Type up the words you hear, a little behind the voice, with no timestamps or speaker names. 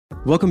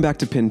Welcome back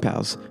to Pin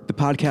Pals, the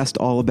podcast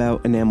all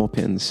about enamel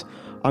pins.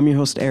 I'm your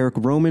host, Eric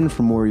Roman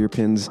from Warrior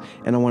Pins,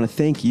 and I want to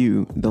thank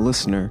you, the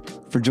listener,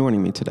 for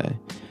joining me today.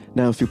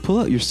 Now, if you pull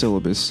out your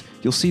syllabus,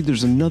 you'll see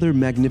there's another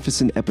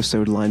magnificent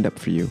episode lined up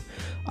for you.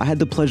 I had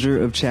the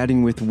pleasure of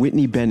chatting with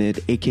Whitney Bennett,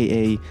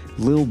 aka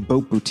Lil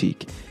Boat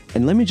Boutique,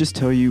 and let me just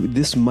tell you,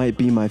 this might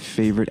be my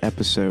favorite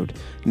episode.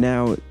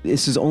 Now,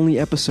 this is only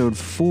episode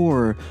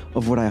 4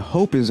 of what I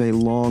hope is a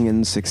long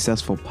and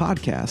successful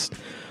podcast.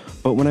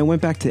 But when I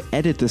went back to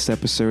edit this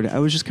episode, I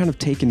was just kind of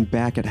taken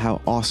back at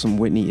how awesome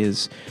Whitney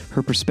is.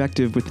 Her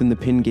perspective within the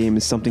pin game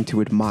is something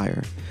to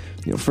admire.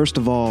 First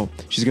of all,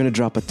 she's going to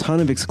drop a ton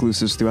of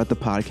exclusives throughout the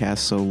podcast,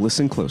 so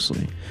listen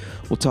closely.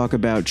 We'll talk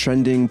about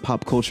trending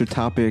pop culture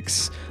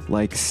topics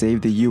like Save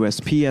the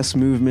USPS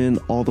movement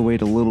all the way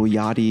to Little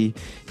Yachty.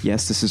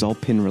 Yes, this is all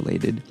pin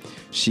related.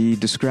 She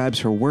describes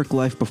her work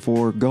life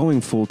before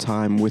going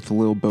full-time with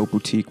Lil Boat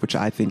Boutique, which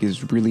I think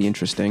is really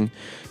interesting.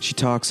 She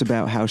talks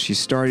about how she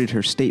started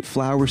her State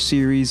Flower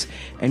series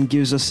and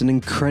gives us an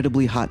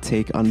incredibly hot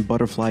take on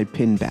butterfly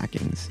pin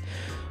backings.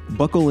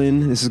 Buckle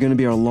in, this is going to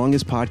be our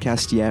longest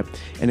podcast yet,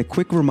 and a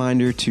quick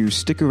reminder to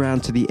stick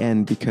around to the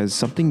end because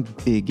something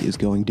big is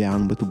going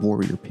down with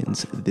Warrior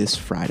Pins this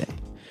Friday.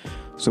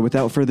 So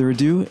without further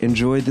ado,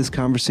 enjoy this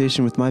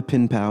conversation with my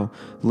pin pal,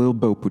 Lil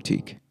Boat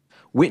Boutique.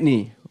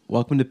 Whitney,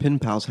 welcome to Pin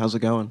Pals. How's it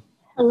going?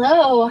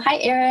 Hello. Hi,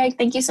 Eric.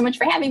 Thank you so much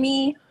for having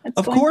me.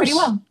 It's going pretty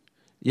well.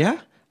 Yeah?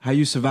 How are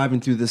you surviving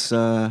through this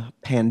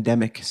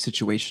pandemic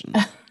situation?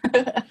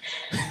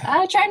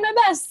 I tried my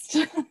best.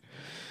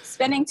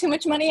 Spending too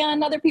much money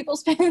on other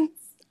people's pins.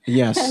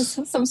 Yes.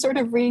 As some sort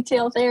of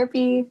retail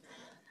therapy,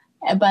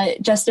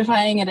 but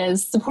justifying it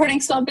as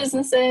supporting small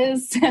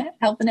businesses,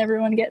 helping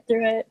everyone get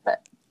through it.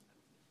 But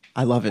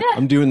I love it. Yeah.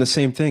 I'm doing the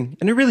same thing.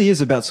 And it really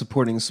is about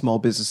supporting small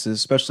businesses,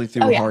 especially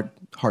through a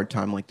hard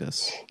time like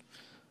this.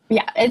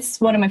 Yeah, it's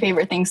one of my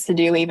favorite things to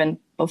do even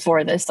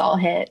before this all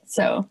hit.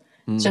 So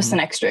it's just an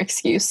extra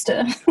excuse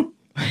to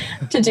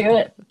to do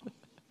it.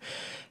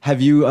 Have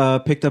you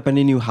picked up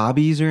any new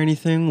hobbies or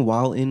anything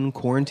while in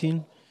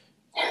quarantine?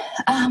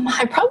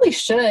 I probably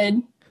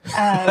should.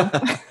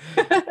 Not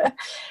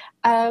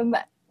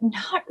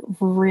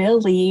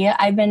really.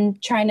 I've been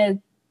trying to,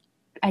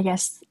 I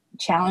guess,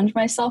 challenge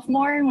myself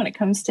more when it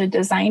comes to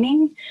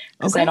designing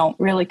because I don't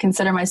really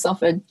consider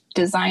myself a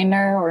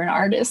designer or an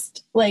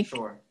artist.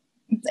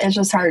 It's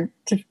just hard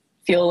to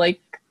feel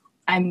like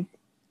I'm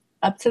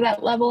up to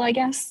that level, I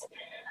guess.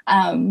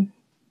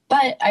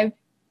 But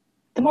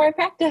the more I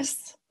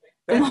practice,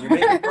 you're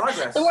making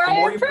progress. The more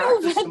I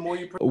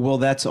improve. Well,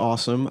 that's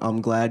awesome.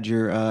 I'm glad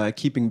you're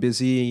keeping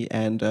busy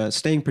and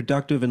staying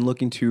productive and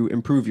looking to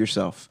improve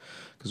yourself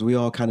because we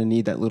all kind of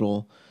need that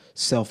little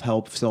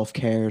self-help,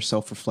 self-care,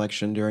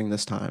 self-reflection during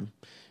this time.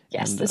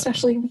 Yes, and,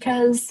 especially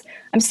because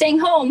I'm staying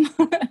home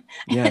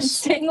and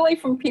staying away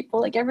from people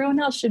like everyone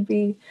else should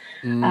be.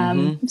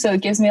 So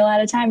it gives me a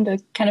lot of time to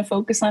kind of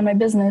focus on my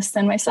business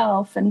and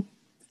myself and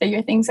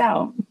figure things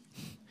out.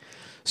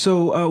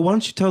 So why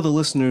don't you tell the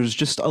listeners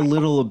just a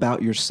little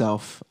about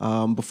yourself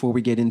before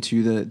we get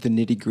into the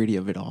nitty-gritty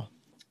of it all?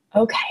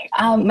 Okay.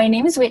 My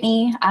name is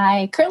Whitney.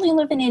 I currently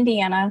live in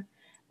Indiana,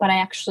 but I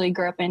actually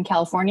grew up in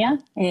California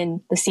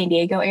in the San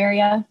Diego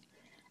area.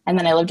 And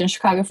then I lived in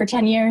Chicago for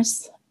 10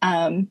 years.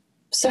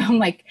 So I'm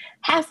like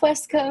half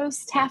West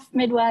Coast, half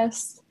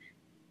Midwest.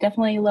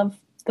 Definitely love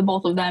the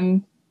both of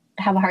them.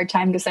 Have a hard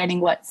time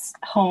deciding what's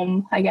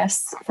home, I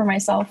guess, for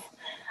myself.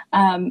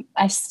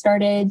 I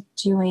started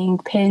doing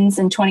pins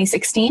in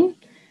 2016,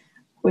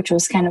 which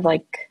was kind of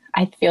like,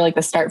 I feel like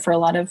the start for a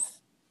lot of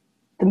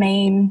the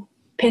main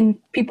pin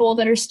people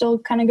that are still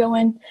kind of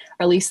going,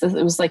 or at least it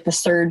was like the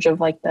surge of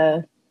like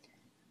the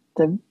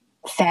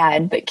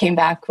fad that came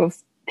back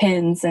with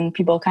pins and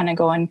people kind of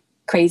going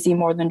crazy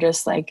more than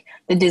just like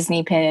the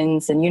Disney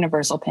pins and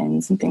Universal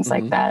pins and things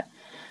like that.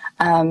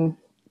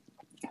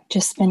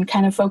 Just been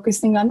kind of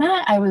focusing on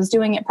that. I was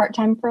doing it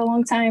part-time for a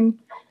long time.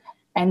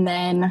 And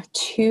then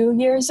 2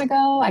 years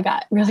ago, I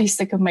got really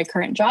sick of my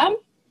current job,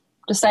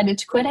 decided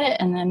to quit it.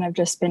 And then I've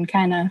just been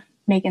kind of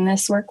making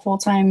this work full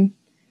time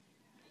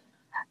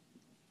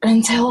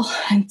until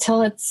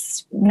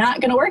it's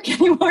not going to work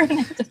anymore and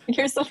I have to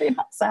figure something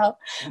else out.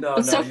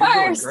 But so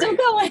far, still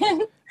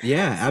going.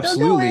 Yeah,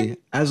 absolutely.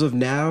 As of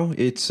now,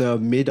 it's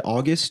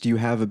mid-August. You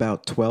have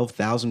about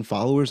 12,000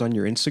 followers on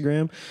your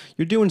Instagram.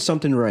 You're doing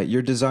something right.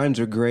 Your designs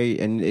are great,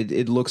 and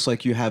it looks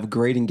like you have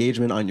great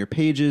engagement on your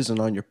pages and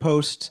on your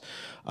posts.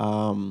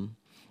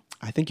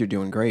 I think you're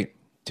doing great,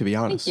 to be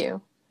honest. Thank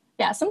you.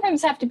 Yeah,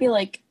 sometimes I have to be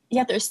like,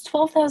 yeah, there's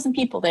 12,000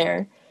 people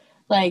there.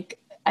 Like,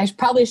 I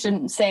probably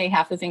shouldn't say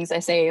half the things I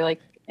say,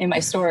 like, in my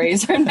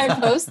stories or in my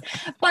posts,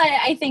 but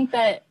I think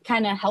that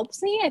kind of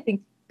helps me. I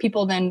think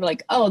people then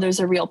like, oh, there's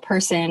a real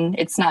person.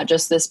 It's not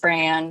just this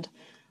brand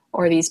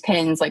or these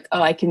pins. Like,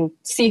 oh, I can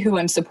see who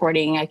I'm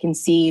supporting. I can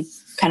see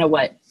kind of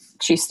what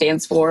she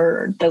stands for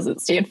or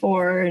doesn't stand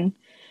for. And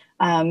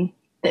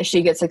that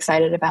she gets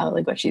excited about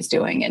like what she's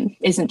doing and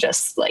isn't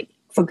just like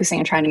focusing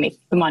on trying to make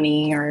the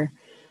money or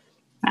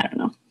I don't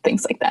know,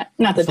 things like that.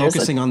 Not that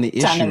focusing there's on the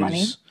ton issues. of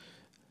money.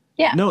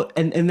 Yeah. No,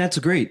 and that's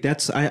great.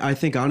 I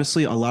think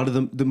honestly, a lot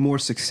of the more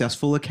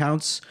successful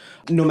accounts,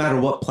 no matter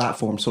what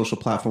platform, social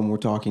platform we're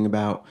talking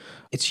about,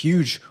 it's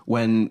huge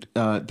when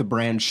the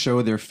brands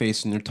show their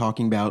face and they're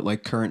talking about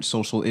like current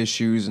social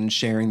issues and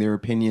sharing their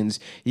opinions.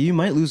 You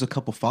might lose a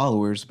couple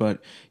followers,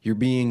 but you're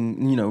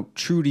being,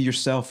 true to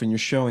yourself and you're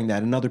showing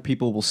that, and other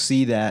people will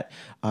see that,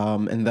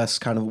 and thus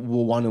kind of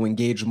will want to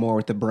engage more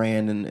with the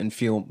brand and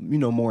feel,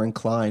 more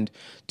inclined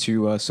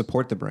to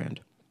support the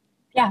brand.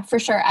 Yeah, for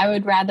sure. I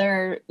would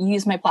rather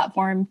use my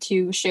platform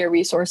to share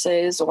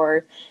resources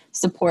or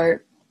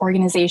support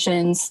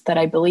organizations that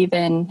I believe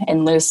in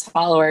and lose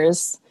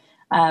followers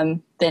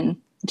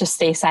than just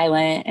stay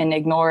silent and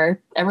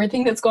ignore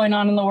everything that's going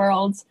on in the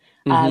world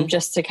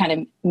just to kind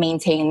of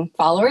maintain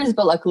followers.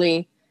 But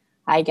luckily,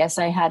 I guess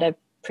I had a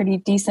pretty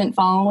decent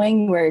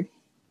following where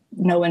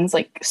no one's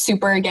like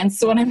super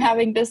against what I'm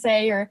having to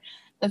say, or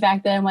the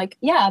fact that I'm like,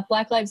 yeah,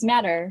 Black Lives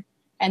Matter.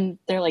 And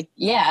they're like,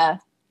 yeah,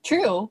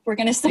 true, we're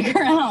going to stick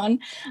around.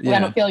 Yeah. I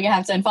don't feel like I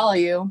have to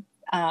unfollow you.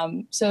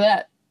 So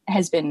that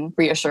has been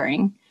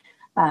reassuring.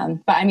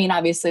 But I mean,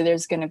 obviously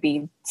there's going to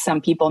be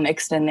some people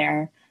mixed in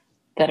there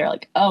that are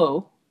like,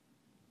 oh,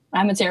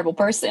 I'm a terrible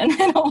person.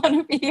 I don't want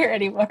to be here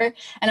anymore.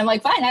 And I'm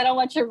like, fine, I don't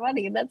want your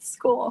money. That's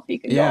cool. You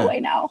can go away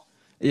now.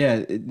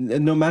 Yeah.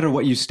 No matter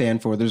what you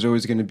stand for, there's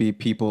always going to be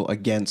people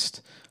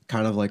against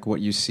kind of like what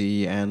you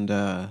see. And,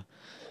 oh,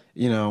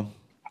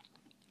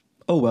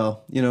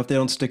 well, if they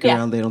don't stick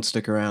around, they don't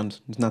stick around.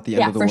 It's not the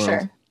end of the world. Yeah,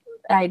 for sure.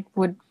 I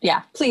would,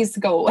 please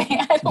go away.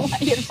 I don't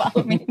want you to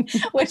follow me,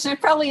 which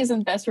it probably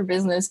isn't best for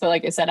business. But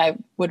like I said, I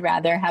would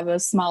rather have a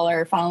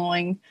smaller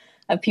following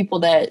of people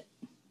that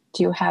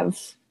do have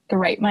the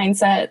right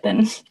mindset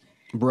than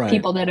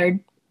people that are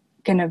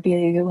going to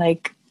be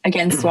like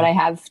against what I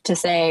have to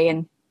say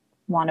and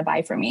want to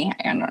buy from me.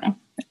 I don't know.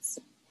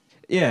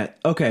 Yeah.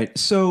 Okay.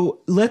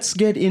 So let's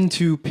get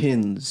into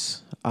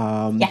pins.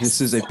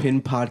 This is a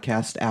pin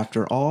podcast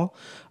after all.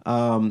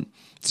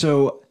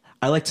 So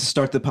I like to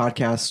start the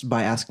podcast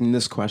by asking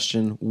this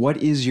question. What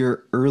is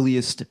your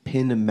earliest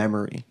pin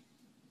memory?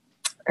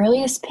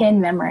 Earliest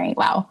pin memory?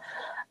 Wow.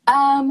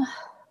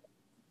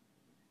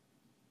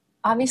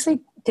 Obviously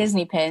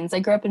Disney pins. I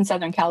grew up in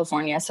Southern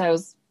California, so I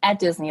was at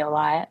Disney a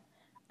lot.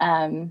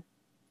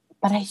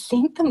 But I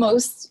think the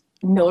most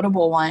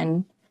notable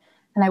one,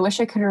 and I wish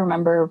I could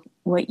remember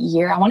what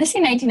year, I want to say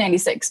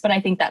 1996, but I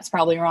think that's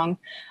probably wrong.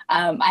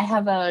 I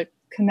have a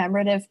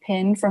commemorative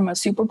pin from a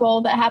Super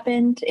Bowl that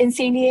happened in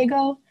San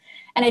Diego.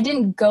 And I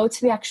didn't go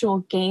to the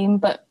actual game,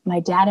 but my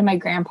dad and my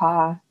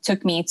grandpa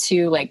took me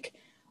to like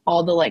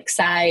all the like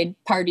side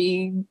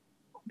party,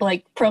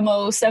 like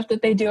promo stuff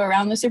that they do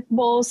around the Super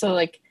Bowl. So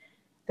like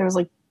there was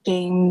like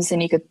games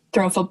and you could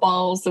throw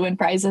footballs to win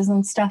prizes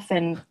and stuff.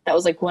 And that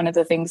was like one of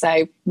the things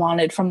I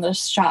wanted from the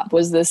shop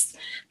was this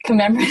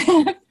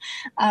commemorative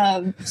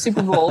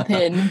Super Bowl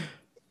pin.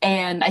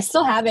 And I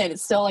still have it.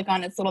 It's still like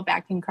on its little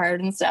backing card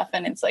and stuff.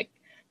 And it's like,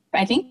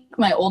 I think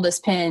my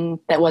oldest pin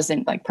that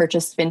wasn't like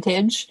purchased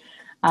vintage.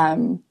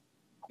 It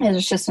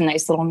was just a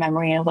nice little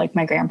memory of like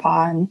my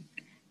grandpa and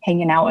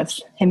hanging out with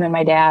him and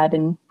my dad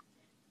and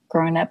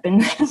growing up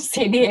in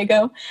San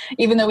Diego,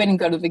 even though we didn't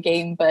go to the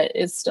game, but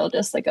it's still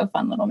just like a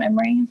fun little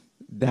memory.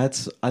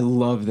 I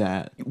love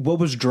that. What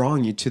was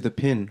drawing you to the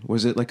pin?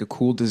 Was it like a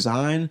cool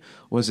design?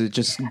 Was it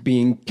just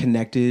being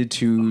connected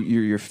to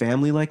your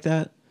family like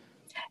that?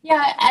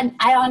 Yeah. And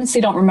I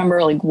honestly don't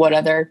remember like what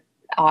other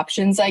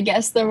options I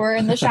guess there were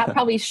in the shop,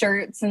 probably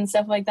shirts and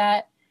stuff like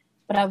that.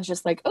 But I was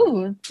just like,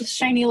 oh, this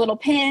shiny little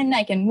pin,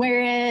 I can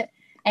wear it.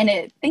 And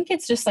I think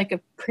it's just like a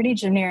pretty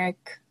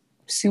generic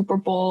Super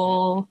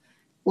Bowl,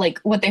 like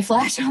what they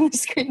flash on the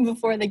screen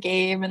before the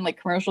game and like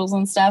commercials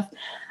and stuff.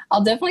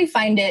 I'll definitely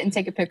find it and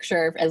take a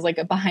picture as like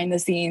a behind the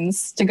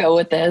scenes to go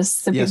with this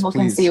so people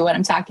can see what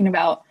I'm talking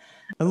about.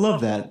 I love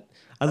that.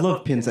 I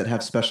love pins that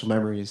have special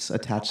memories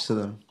attached to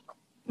them.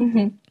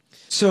 Mm-hmm.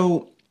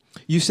 So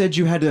you said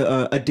you had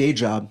a day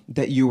job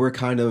that you were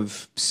kind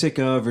of sick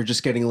of or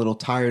just getting a little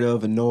tired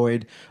of,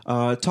 annoyed.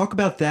 Talk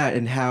about that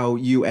and how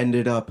you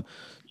ended up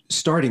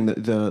starting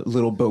the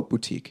Little Boat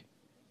Boutique.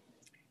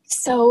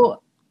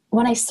 So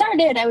when I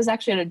started, I was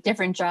actually at a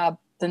different job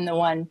than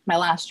my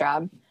last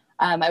job.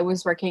 I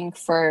was working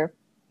for,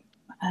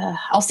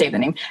 I'll say the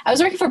name. I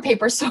was working for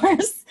Paper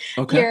Source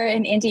here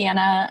in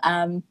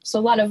Indiana. So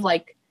a lot of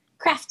like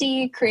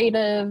crafty,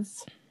 creative,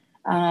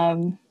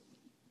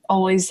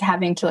 always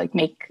having to like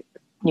make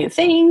new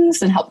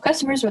things and help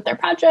customers with their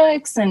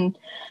projects. And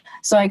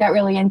so I got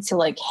really into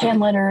like hand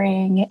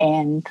lettering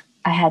and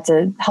I had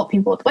to help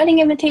people with wedding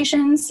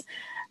invitations.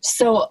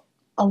 So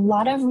a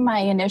lot of my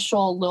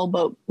initial Little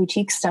Boat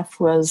Boutique stuff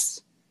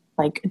was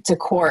like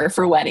decor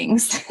for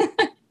weddings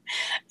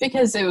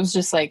because it was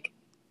just like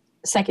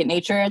second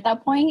nature at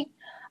that point.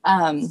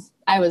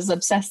 I was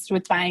obsessed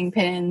with buying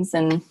pins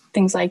and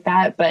things like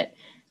that, but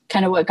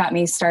kind of what got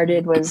me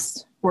started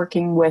was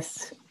working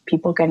with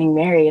people getting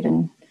married.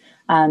 And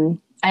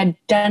I'd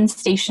done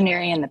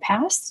stationery in the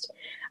past.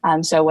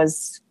 So I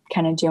was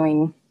kind of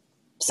doing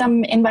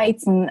some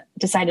invites and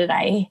decided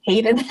I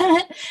hated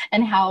that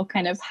and how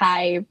kind of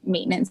high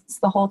maintenance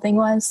the whole thing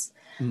was.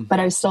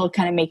 But I was still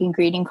kind of making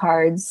greeting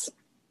cards.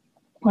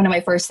 One of my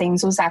first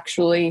things was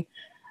actually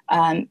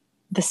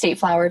the state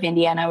flower of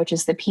Indiana, which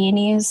is the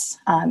peonies,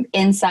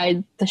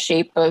 inside the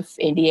shape of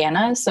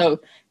Indiana. So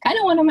kind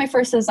of one of my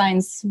first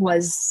designs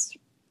was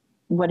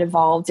what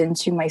evolved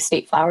into my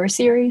state flower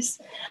series,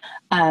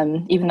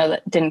 even though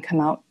that didn't come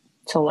out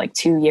till like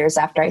 2 years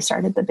after I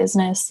started the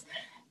business.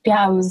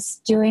 Yeah, I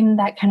was doing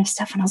that kind of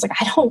stuff and I was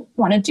like, I don't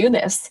want to do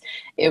this.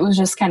 It was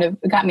just kind of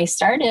got me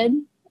started,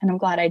 and I'm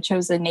glad I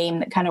chose a name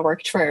that kind of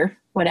worked for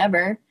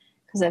whatever,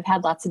 because I've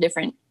had lots of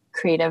different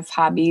creative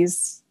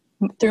hobbies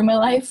through my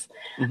life.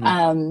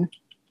 And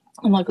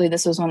luckily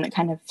this was one that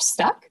kind of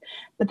stuck.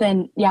 But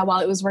then, yeah, while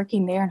it was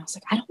working there, I was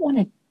like, I don't want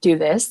to do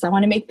this. I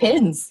want to make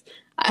pins.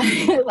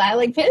 I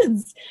like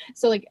pins.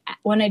 So like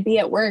when I'd be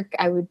at work,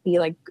 I would be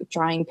like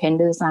drawing pin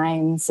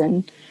designs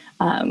and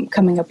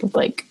coming up with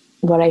like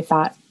what I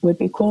thought would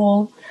be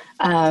cool.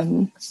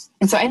 And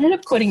so I ended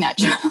up quitting that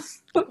job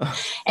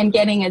and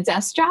getting a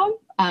desk job.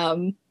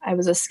 I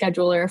was a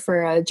scheduler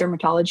for a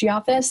dermatology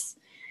office.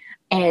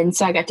 And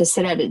so I got to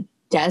sit at a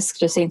desk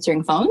just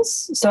answering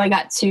phones. So I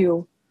got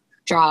to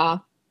draw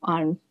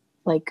on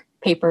like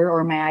paper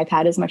or my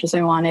iPad as much as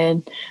I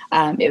wanted.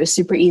 It was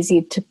super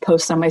easy to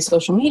post on my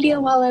social media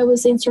while I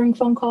was answering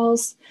phone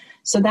calls.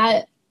 So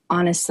that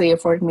honestly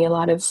afforded me a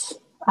lot of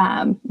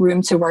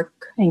room to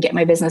work and get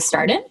my business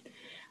started.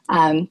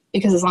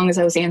 Because as long as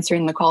I was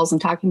answering the calls and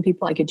talking to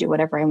people, I could do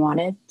whatever I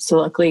wanted. So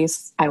luckily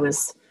I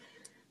was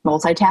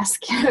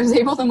multitasking. I was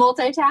able to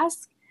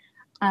multitask.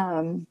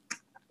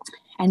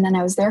 And then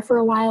I was there for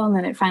a while, and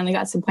then it finally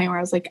got to the point where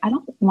I was like, I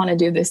don't want to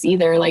do this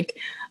either. Like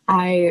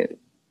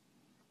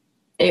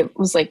it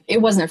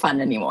wasn't fun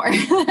anymore.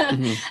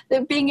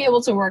 Being able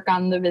to work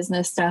on the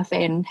business stuff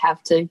and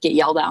have to get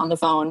yelled at on the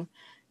phone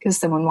because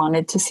someone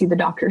wanted to see the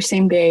doctor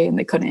same day and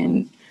they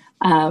couldn't.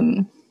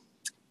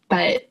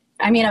 But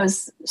I mean, I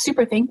was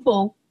super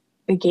thankful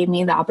it gave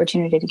me the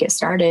opportunity to get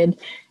started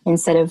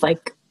instead of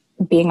like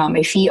being on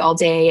my feet all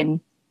day and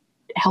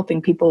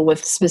helping people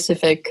with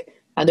specific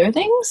other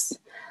things.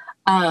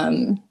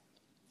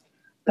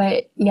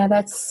 But yeah,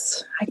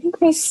 I think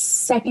my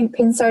second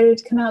pin started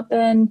to come out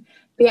then.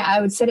 But yeah,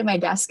 I would sit at my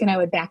desk and I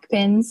would back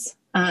pins,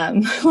 while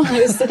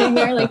I was sitting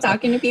there, like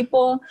talking to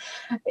people.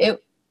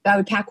 I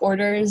would pack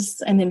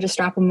orders and then just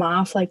drop them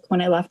off like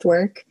when I left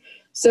work.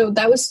 So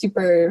that was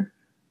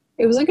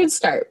it was a good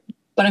start,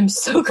 but I'm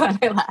so glad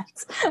I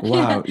left.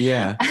 Wow.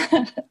 Yeah.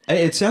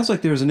 It sounds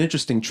like there was an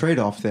interesting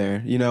trade-off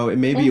there. You know,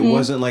 maybe it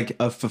wasn't like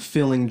a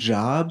fulfilling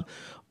job,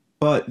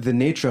 but the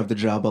nature of the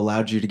job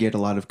allowed you to get a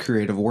lot of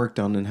creative work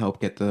done and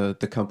help get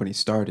the company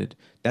started.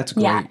 That's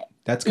great. Yeah.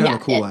 That's kind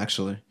of cool,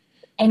 actually.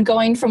 And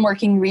going from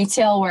working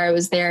retail where I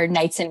was there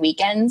nights and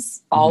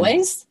weekends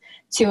always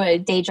to a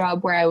day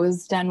job where I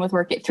was done with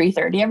work at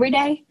 3:30 every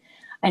day.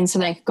 And so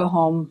then I could go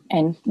home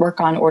and work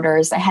on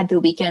orders. I had the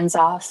weekends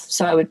off.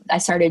 So I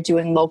started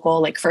doing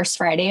local like First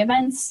Friday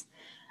events.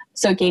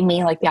 So it gave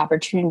me like the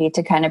opportunity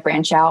to kind of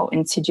branch out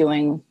into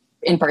doing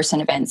in-person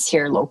events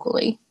here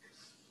locally.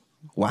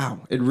 Wow.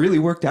 It really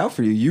worked out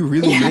for you. You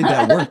really made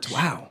that work.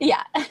 Wow.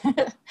 Yeah.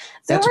 So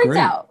That's it worked great.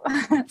 out.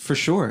 For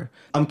sure.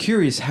 I'm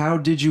curious, how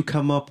did you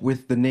come up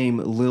with the name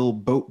Lil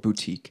Boat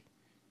Boutique?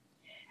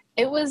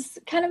 It was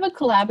kind of a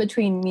collab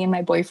between me and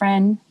my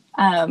boyfriend.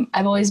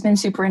 I've always been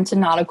super into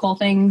nautical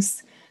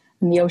things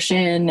and the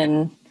ocean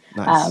and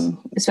Nice.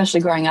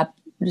 especially growing up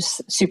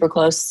just super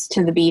close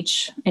to the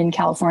beach in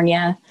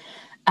California.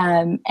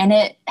 And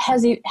it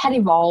had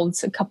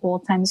evolved a couple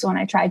of times when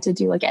I tried to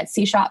do like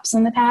Etsy shops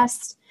in the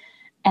past.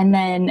 And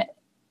then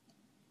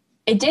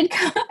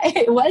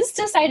it was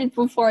decided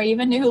before I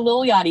even knew who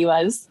Lil Yachty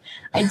was.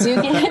 I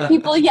do get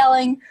people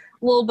yelling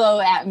Lil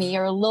Bo at me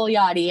or Lil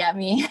Yachty at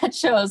me at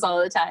shows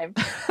all the time.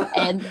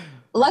 And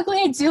luckily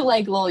I do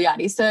like Lil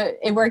Yachty, so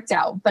it worked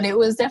out. But it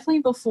was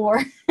definitely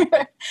before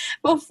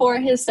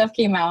his stuff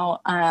came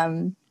out.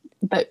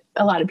 But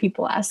a lot of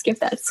people ask if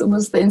that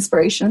was the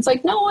inspiration. It's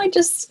like, no, I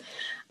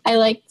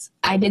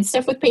did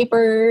stuff with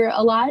paper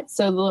a lot.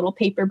 So the little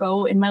paper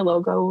boat in my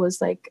logo was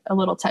like a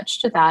little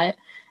touch to that.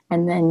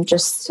 And then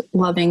just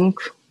loving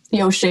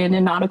the ocean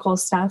and nautical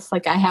stuff.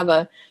 Like I have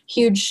a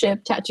huge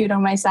ship tattooed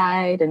on my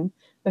side and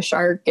a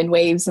shark and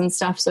waves and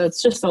stuff. So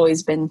it's just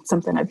always been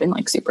something I've been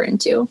like super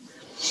into.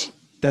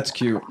 That's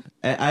cute.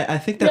 I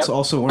think that's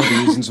also one of the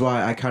reasons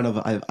why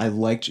I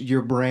liked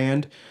your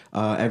brand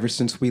ever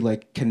since we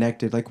like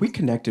connected. Like we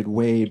connected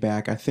way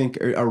back, I think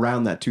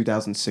around that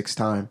 2006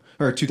 time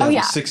or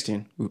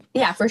 2016.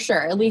 Yeah, for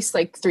sure. At least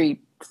like 3-4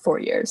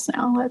 years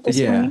now at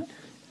this point.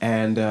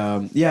 And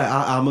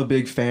I'm a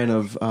big fan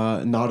of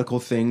nautical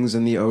things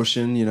in the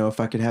ocean. You know, if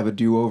I could have a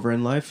do-over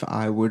in life,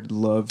 I would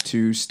love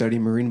to study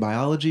marine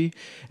biology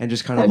and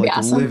just kind of like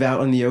live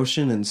out in the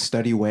ocean and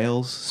study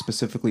whales,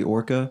 specifically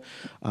orca.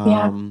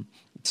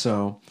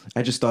 So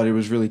I just thought it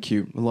was really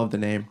cute. I love the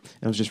name.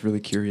 I was just really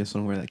curious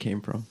on where that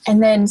came from.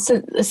 And then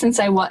since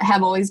I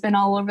have always been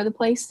all over the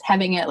place,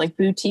 having it like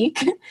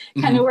boutique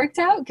kind of worked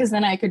out because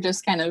then I could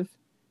just kind of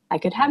I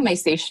could have my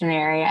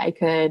stationery.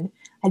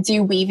 I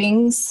do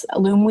weavings,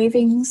 loom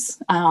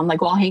weavings,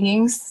 like wall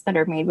hangings that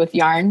are made with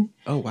yarn.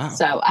 Oh, wow.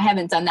 So I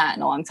haven't done that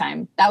in a long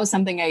time. That was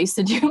something I used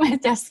to do at my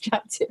desk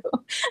job too.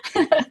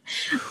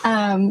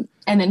 And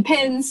then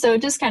pins. So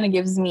it just kind of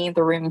gives me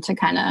the room to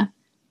kind of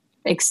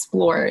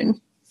explore and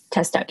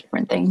test out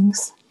different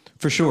things.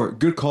 For sure.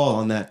 Good call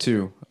on that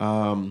too.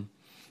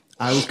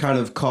 I was kind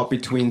of caught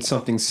between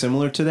something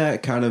similar to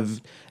that, kind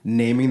of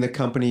naming the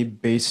company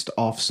based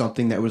off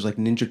something that was like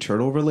Ninja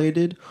Turtle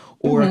related,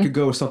 or I could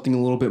go with something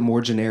a little bit more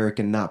generic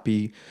and not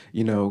be,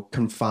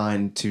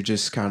 confined to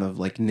just kind of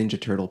like Ninja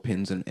Turtle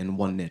pins in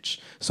one niche.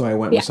 So I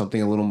went with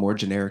something a little more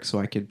generic so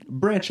I could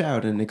branch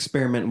out and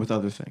experiment with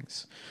other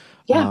things.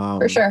 Yeah,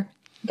 for sure.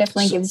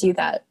 Definitely gives you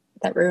that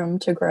room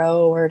to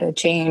grow or to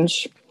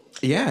change.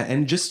 Yeah,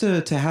 and just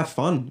to have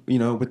fun,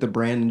 with the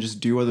brand and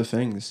just do other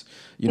things.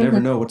 You never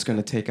know what's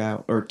going to take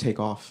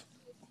off.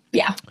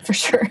 Yeah, for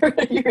sure.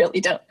 You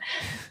really don't.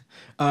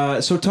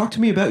 So talk to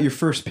me about your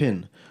first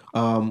pin.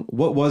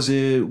 What was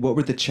it? What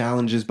were the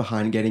challenges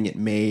behind getting it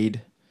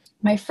made?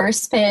 My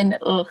first pin,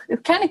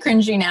 it's kind of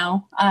cringy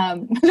now,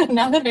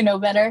 now that I know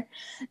better.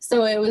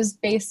 So it was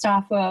based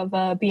off of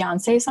a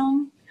Beyonce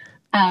song.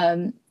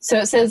 So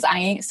it says "I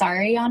Ain't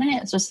Sorry" on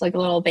it. It's just like a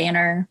little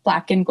banner,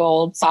 black and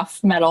gold,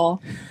 soft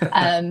metal.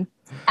 I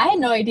had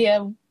no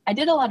idea. I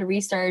did a lot of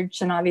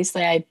research, and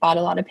obviously I bought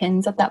a lot of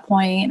pins at that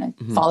point.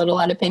 I followed a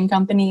lot of pin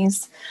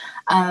companies.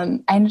 I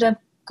ended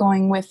up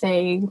going with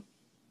a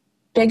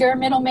bigger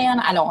middleman.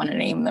 I don't want to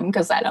name them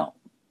because I don't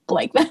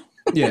like them.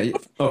 Yeah.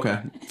 Okay.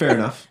 Fair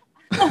enough.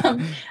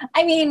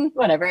 I mean,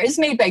 whatever. It's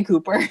made by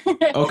Cooper.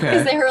 Okay.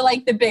 Because they were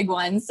like the big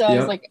ones. So I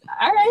was like,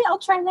 all right, I'll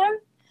try them.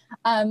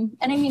 And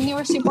I mean, they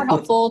were super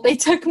helpful. They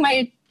took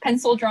my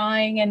pencil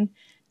drawing and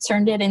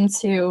turned it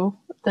into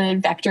the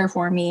vector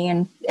for me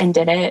and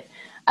did it.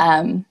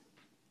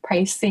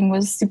 Pricing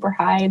was super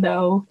high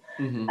though.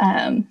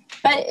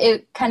 But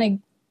it kind of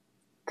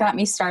got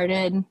me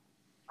started.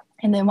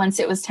 And then once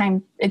it was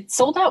time, it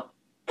sold out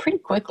pretty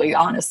quickly,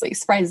 honestly,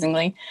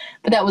 surprisingly.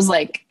 But that was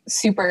like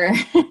super,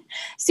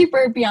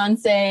 super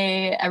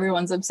Beyonce.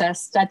 Everyone's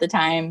obsessed at the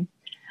time.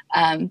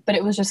 But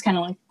it was just kind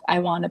of like, I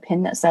want a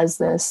pin that says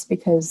this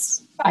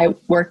because I'm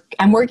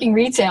working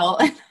retail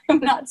and I'm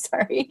not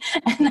sorry.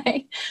 And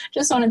I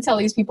just want to tell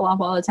these people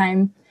off all the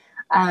time.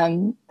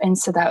 And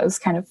so that was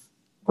kind of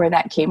where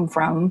that came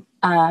from.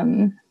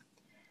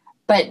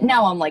 But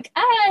now I'm like,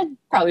 I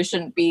probably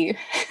shouldn't be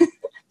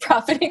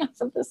profiting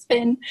off of this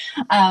pin.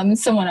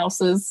 Someone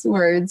else's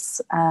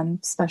words,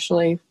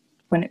 especially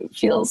when it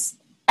feels,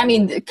 I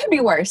mean, it could be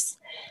worse,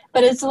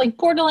 but it's like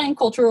borderline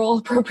cultural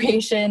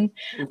appropriation.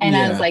 And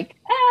I was like,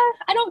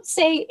 I don't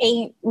say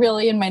ain't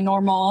really in my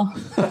normal,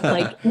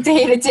 like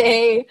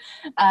day-to-day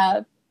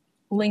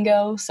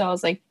lingo. So I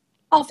was like,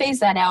 I'll phase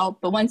that out.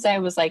 But once I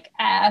was like,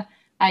 I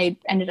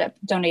ended up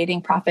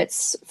donating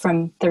profits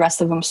from the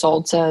rest of them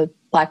sold to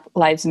Black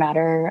Lives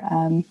Matter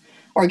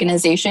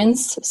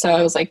organizations. So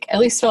I was like, at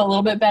least felt a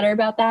little bit better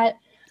about that.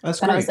 That's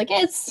but great. I was like,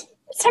 it's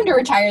time to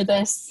retire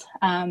this,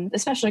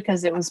 especially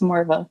because it was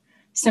more of a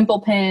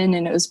simple pin,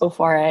 and it was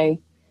before I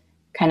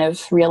kind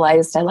of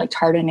realized I liked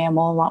hard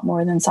enamel a lot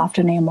more than soft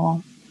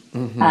enamel.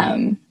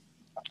 And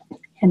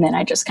then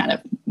I just kind of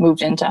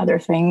moved into other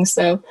things.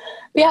 So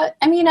yeah,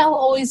 I mean, I'll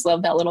always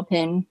love that little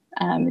pin.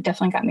 It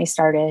definitely got me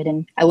started,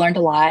 and I learned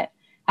a lot.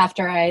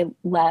 After I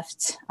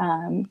left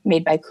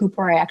Made by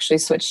Cooper, I actually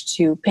switched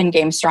to Pin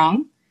Game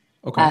Strong.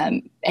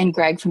 Okay. And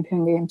Greg from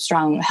Pin Game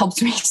Strong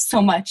helped me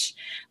so much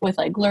with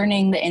like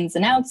learning the ins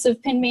and outs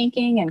of pin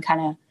making and kind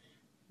of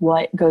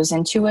what goes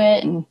into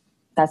it. And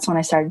that's when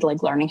I started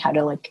like learning how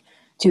to like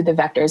do the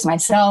vectors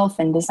myself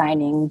and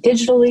designing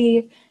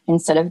digitally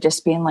instead of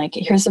just being like,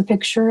 here's a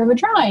picture of a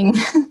drawing.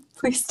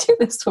 Please do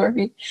this for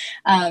me.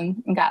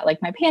 And got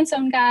like my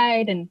Pantone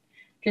guide and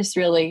just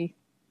really,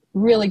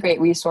 really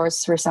great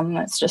resource for someone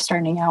that's just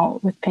starting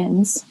out with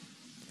pins.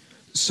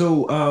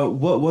 So,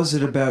 what was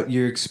it about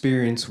your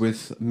experience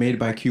with Made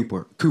by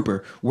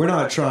Cooper? We're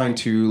not trying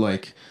to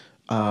like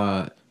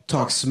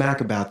talk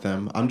smack about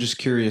them. I'm just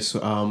curious.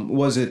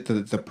 Was it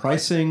the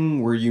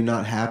pricing? Were you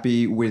not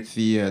happy with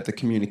the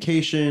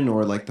communication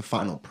or like the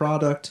final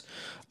product?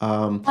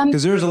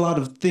 Because there's a lot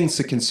of things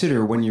to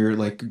consider when you're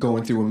like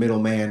going through a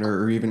middleman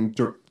or even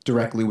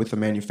directly with the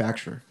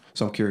manufacturer.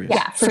 So I'm curious.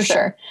 Yeah, for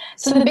sure.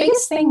 So the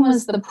biggest thing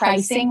was the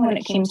pricing when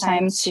it came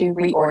time to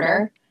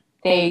reorder.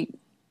 They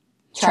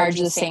charge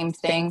the same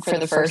thing for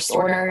the first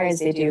order as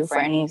they do for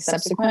any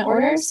subsequent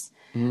orders.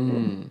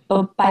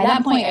 But by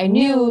that point, I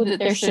knew that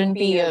there shouldn't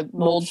be a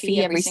mold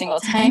fee every single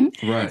time.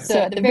 Right. So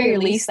at the very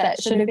least,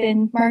 that should have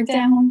been marked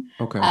down.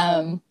 Okay.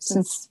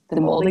 Since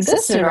the mold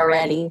existed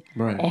already.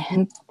 Right.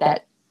 And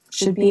that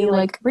should be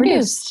like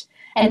reduced.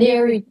 And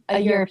they're a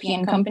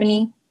European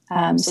company.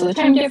 So the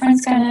time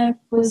difference kind of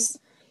was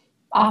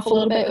off a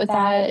little bit with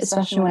that,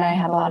 especially when I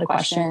had a lot of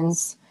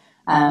questions.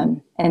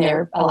 And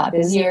they're a lot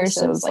busier,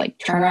 so it was like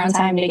turnaround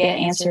time to get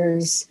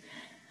answers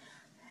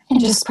and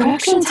just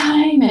production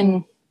time.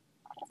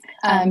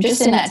 And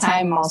just in that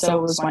time also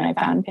was when I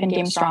found Pin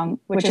Game Strong,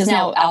 which is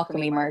now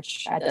Alchemy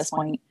merch at this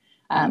point.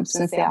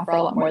 since they offer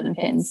a lot more than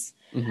pins.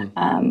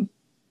 Mm-hmm.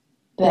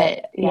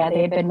 But yeah,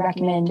 they had been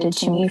recommended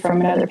to me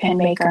from another pin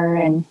maker,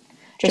 and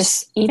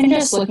just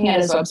looking at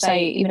his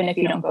website, even if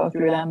you don't go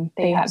through them,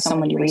 they have so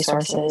many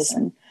resources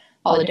and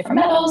all the different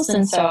metals.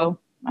 And so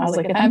I was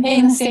like, if I'm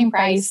paying the same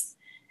price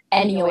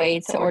anyway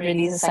to order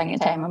these a second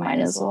time, I might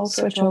as well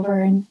switch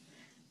over and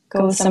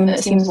go with some that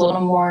seems a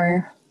little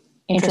more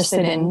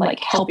interested in like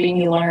helping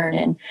you learn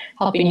and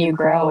helping you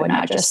grow, and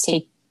not just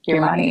take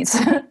your money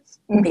to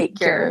make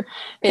your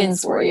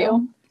pins for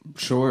you.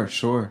 Sure.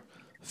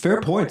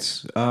 Fair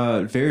points.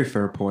 Very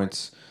fair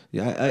points.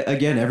 Yeah.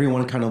 Again,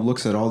 everyone kind of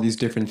looks at all these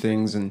different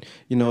things, and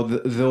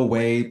they'll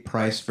weigh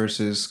price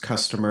versus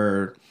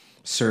customer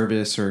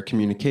service or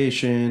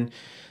communication.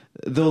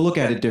 They'll look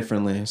at it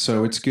differently.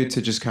 So it's good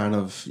to just kind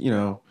of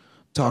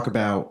talk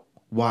about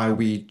why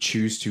we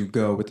choose to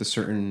go with a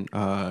certain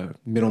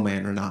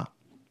middleman or not.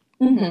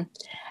 Mm-hmm.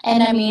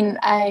 And I mean,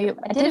 I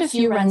did a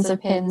few runs of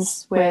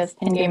pins with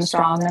Pin Game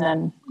Strong, and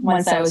then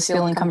once I was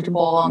feeling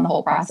comfortable on the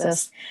whole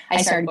process,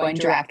 I started going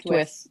direct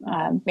with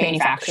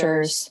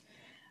manufacturers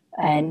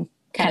and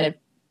kind of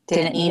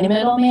didn't need a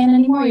middleman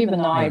anymore, even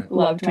though I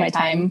loved my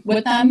time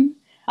with them.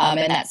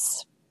 And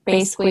that's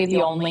basically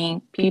the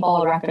only people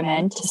I'll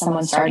recommend to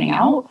someone starting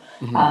out,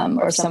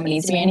 or someone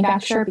needs to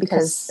manufacture,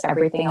 because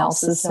everything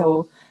else is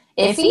so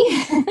iffy.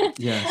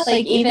 Yes.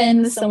 Like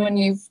even someone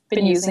you've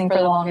been using for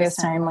the longest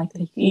time, like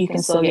you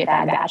can still get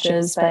bad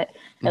batches, but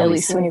at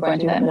least when you're going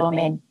through that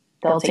middleman,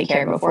 they'll take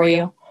care of it for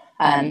you.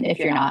 If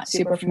you're not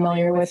super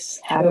familiar with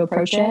how to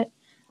approach it.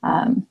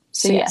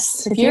 So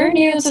yes, if you're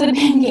new to the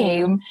pin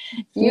game,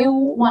 if you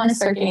want to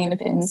start getting the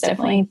pins,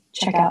 definitely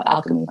check out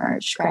Alchemy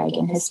Merch. Craig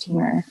and his team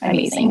are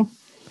amazing.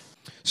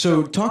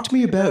 So talk to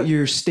me about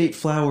your State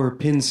Flower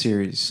pin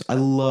series. I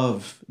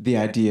love the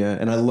idea,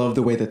 and I love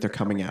the way that they're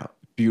coming out.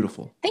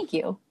 Beautiful. Thank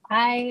you.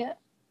 I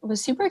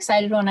was super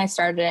excited when I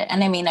started it.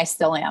 And I mean, I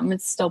still am.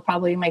 It's still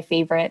probably my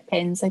favorite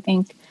pins, I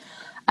think.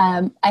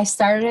 I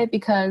started it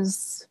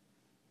because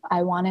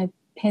I wanted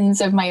pins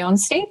of my own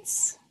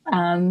states,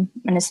 and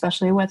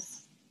especially with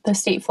the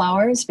State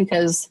Flowers,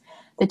 because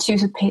the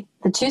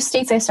two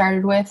states I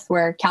started with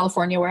were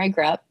California, where I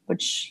grew up,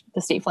 which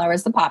the State Flower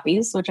is the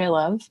poppies, which I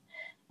love.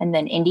 And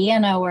then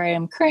Indiana, where I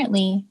am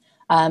currently,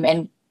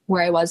 and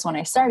where I was when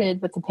I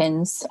started with the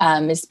pins,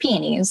 is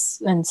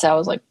peonies. And so I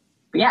was like,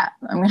 yeah,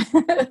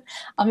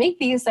 I'll make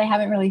these. I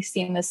haven't really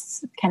seen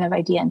this kind of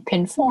idea in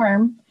pin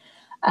form.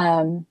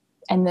 And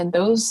then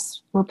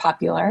those were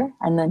popular.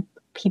 And then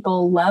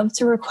people love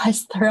to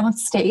request their own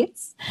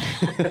states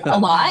a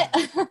lot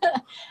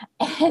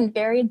and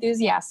very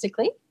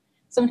enthusiastically,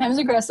 sometimes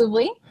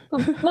aggressively.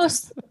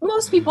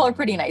 Most people are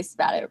pretty nice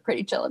about it,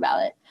 pretty chill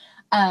about it.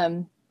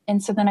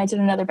 And so then I did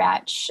another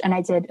batch, and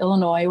I did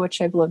Illinois, which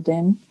I've lived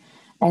in.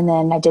 And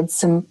then I did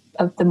some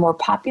of the more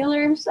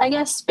popular, I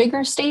guess,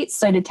 bigger states.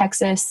 So I did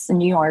Texas and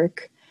New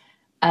York.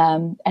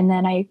 And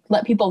then I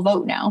let people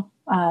vote now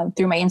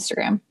through my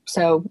Instagram.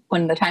 So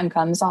when the time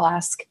comes, I'll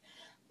ask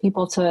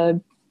people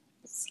to,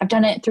 I've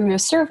done it through a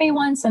survey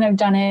once, and I've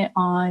done it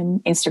on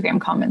Instagram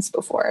comments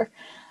before.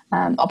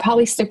 I'll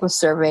probably stick with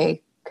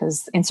survey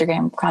because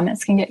Instagram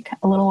comments can get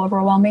a little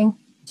overwhelming.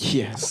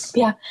 Yes.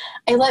 Yeah.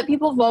 I let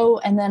people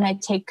vote, and then I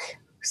take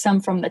some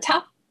from the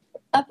top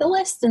of the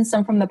list and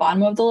some from the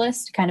bottom of the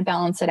list to kind of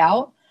balance it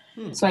out.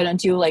 So I don't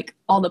do like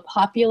all the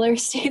popular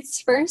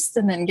states first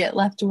and then get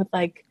left with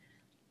like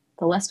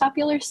the less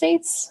popular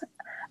states.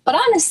 But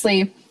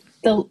honestly,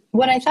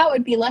 what I thought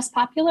would be less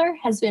popular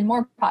has been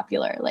more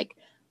popular. Like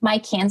my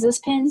Kansas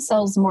pin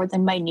sells more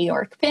than my New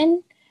York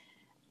pin,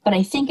 but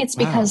I think it's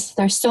because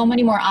there's so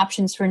many more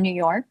options for New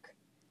York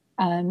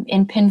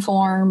in pin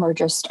form or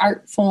just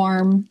art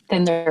form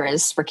than there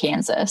is for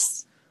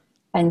Kansas.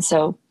 And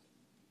so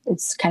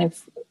it's kind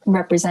of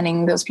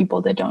representing those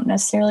people that don't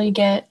necessarily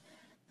get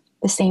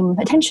the same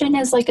attention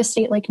as like a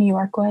state like New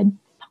York would.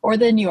 Or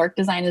the New York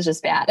design is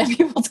just bad and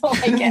people don't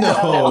like it.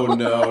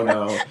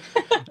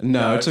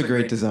 No, it's a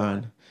great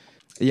design.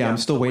 Yeah, I'm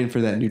still waiting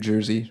for that New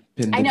Jersey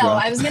pin to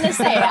drop. I was going to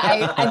say,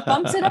 I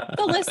bumped it up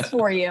the list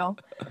for you.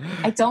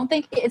 I don't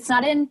think, it's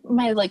not in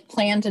my like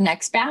planned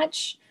next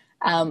batch,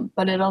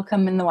 but it'll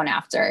come in the one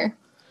after.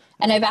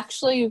 And I've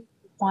actually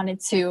wanted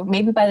to,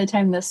 maybe by the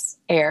time this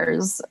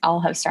airs,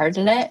 I'll have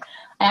started it.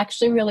 I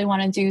actually really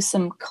want to do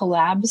some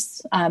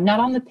collabs, not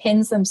on the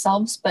pins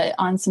themselves, but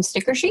on some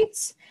sticker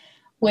sheets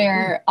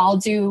where I'll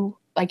do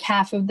like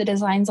half of the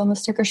designs on the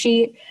sticker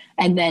sheet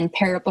and then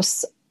pair up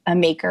with a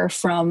maker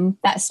from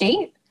that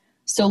state.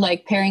 So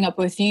like pairing up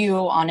with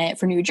you on it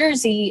for New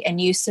Jersey,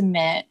 and you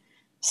submit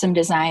some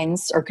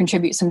designs or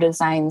contribute some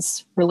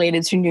designs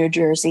related to New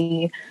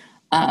Jersey.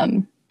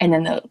 And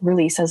then the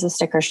release as a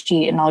sticker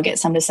sheet, and I'll get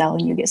some to sell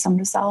and you get some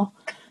to sell.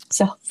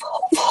 So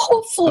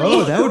hopefully.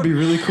 Oh, that would be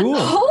really cool.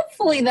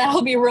 Hopefully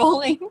that'll be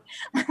rolling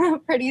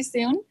pretty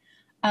soon.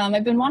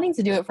 I've been wanting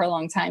to do it for a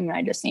long time, and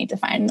I just need to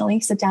finally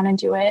sit down and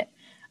do it.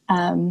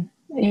 And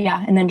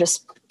then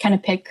just kind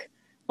of pick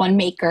one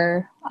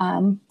maker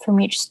from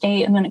each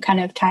state, and then it kind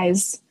of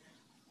ties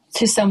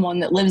to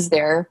someone that lives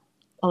there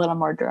a little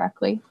more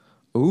directly.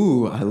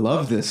 Ooh, I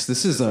love this.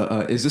 This is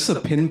is this a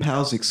Pin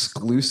Pals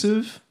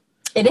exclusive?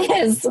 It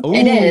is.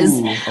 It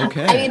is. Ooh, I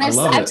okay. mean, I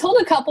love I've it. told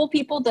a couple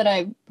people that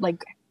I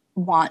like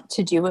want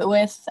to do it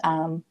with,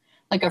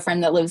 like a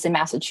friend that lives in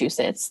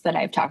Massachusetts that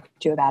I've talked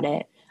to about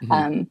it. Mhm.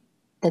 Um,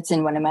 that's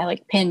in one of my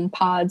like pin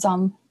pods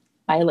on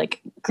my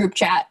like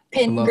I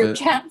pin love group it.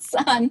 chats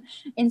on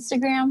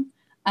Instagram,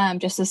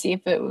 just to see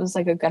if it was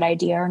like a good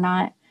idea or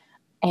not.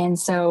 And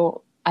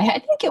so I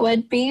think it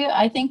would be.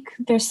 I think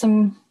there's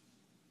some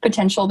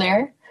potential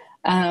there.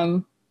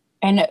 And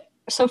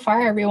so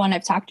far, everyone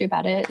I've talked to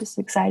about it is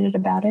excited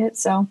about it.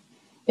 So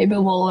maybe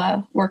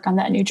we'll work on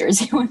that New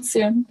Jersey one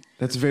soon.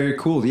 That's very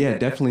cool. Yeah,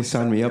 definitely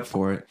sign me up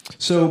for it.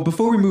 So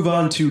before we move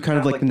on to kind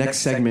of like the next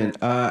segment,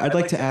 I'd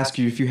like to ask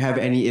you if you have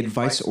any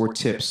advice or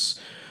tips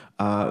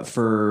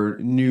for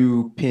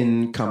new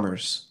pin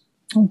comers.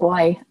 Oh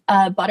boy,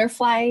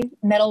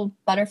 metal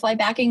butterfly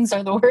backings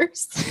are the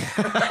worst.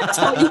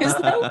 Don't use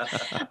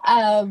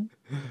them.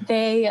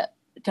 They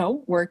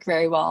don't work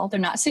very well. They're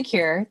not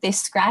secure. They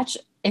scratch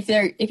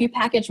if you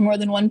package more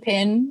than one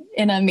pin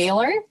in a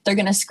mailer, they're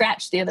going to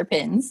scratch the other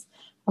pins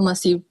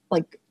unless you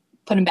like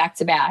put them back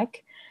to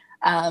back.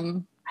 I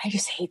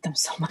just hate them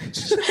so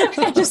much.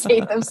 I just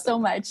hate them so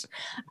much.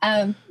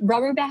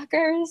 Rubber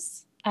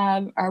backers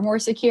are more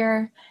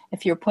secure.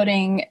 If you're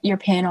putting your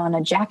pin on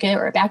a jacket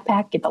or a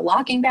backpack, get the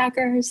locking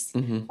backers.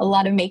 Hmm. A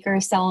lot of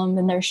makers sell them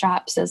in their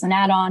shops as an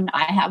add-on.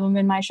 I have them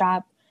in my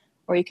shop,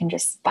 or you can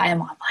just buy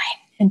them online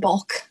in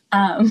bulk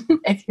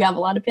if you have a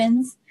lot of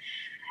pins.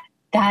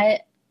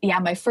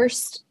 My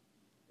first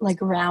like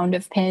round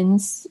of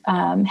pins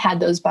had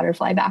those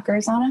butterfly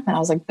backers on them, and I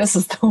was like, this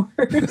is the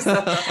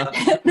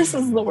worst. This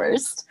is the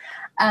worst.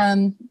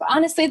 But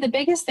honestly, the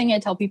biggest thing I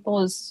tell people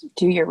is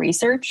do your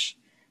research.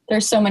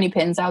 There's so many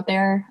pins out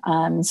there,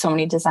 so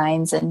many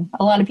designs, and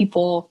a lot of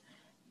people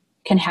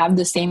can have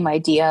the same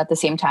idea at the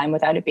same time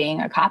without it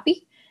being a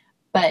copy.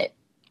 But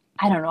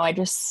I don't know, I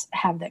just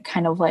have that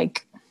kind of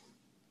like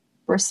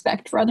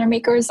respect for other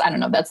makers. I don't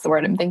know if that's the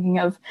word I'm thinking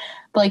of.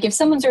 But like if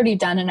someone's already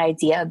done an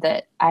idea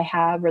that I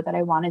have or that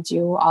I want to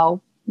do,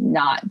 I'll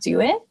not do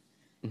it.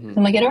 Hmm.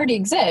 I'm like, it already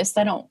exists.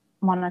 I don't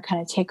want to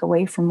kind of take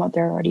away from what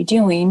they're already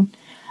doing.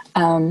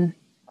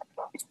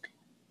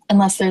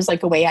 Unless there's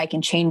like a way I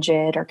can change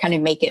it or kind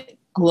of make it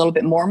a little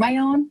bit more my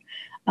own,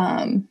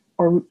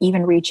 or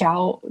even reach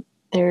out.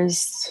 I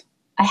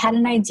had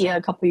an idea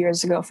a couple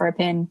years ago for a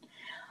pin,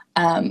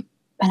 and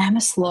I'm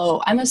a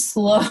slow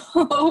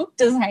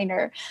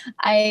designer.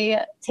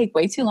 I take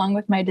way too long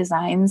with my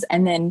designs,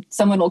 and then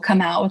someone will come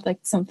out with like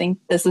something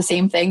that's the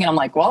same thing, and I'm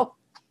like, well,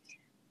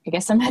 I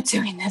guess I'm not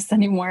doing this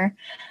anymore.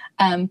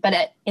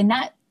 In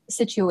that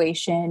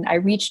situation, I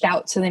reached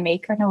out to the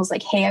maker and I was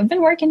like, hey, I've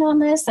been working on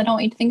this. I don't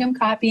want you to think I'm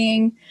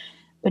copying,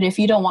 but if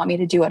you don't want me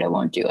to do it, I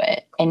won't do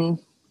it. And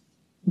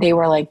they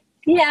were like,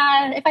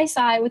 yeah, if I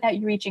saw it without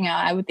you reaching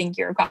out, I would think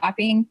you're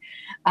copying.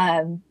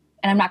 And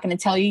I'm not going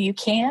to tell you you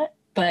can't,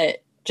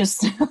 but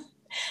just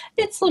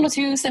it's a little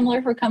too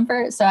similar for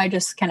comfort. So I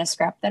just kind of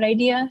scrapped that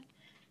idea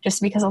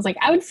just because I was like,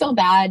 I would feel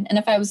bad. And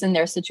if I was in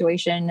their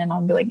situation and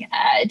I'll be like,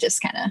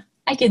 just kind of,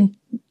 I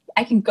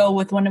can go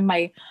with one of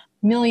my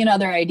million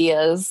other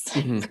ideas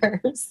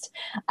first,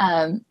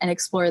 and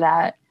explore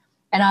that.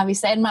 And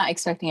obviously I'm not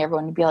expecting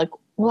everyone to be like,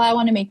 well, I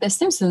want to make this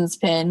Simpsons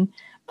pin,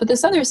 but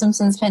this other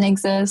Simpsons pin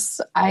exists.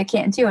 I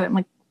can't do it. I'm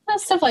like, well,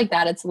 stuff like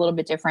that. It's a little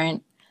bit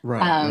different. Right,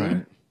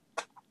 Right.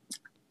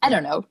 I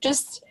don't know,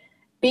 just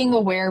being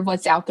aware of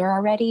what's out there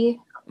already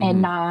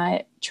and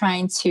not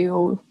trying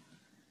to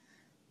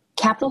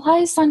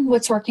capitalize on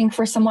what's working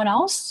for someone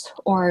else,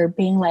 or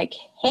being like,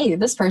 hey,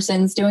 this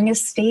person's doing a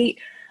state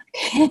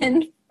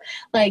pin,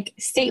 like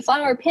state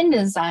flower pin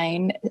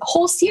design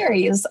whole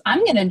series.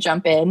 I'm going to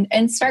jump in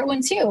and start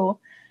one too.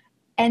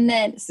 And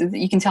then so that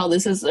you can tell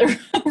this is a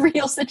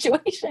real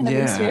situation of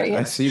experience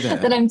I see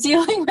that. that I'm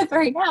dealing with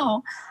right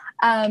now,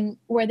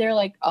 where they're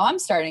like, oh, I'm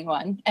starting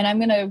one and I'm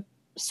going to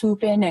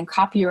swoop in and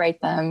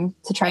copyright them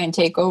to try and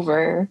take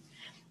over.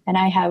 And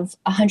I have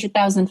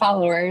 100,000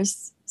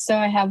 followers. So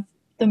I have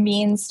the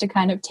means to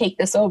kind of take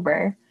this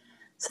over.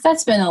 So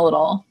that's been a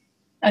little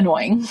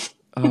annoying.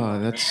 Oh,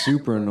 that's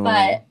super annoying.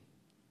 But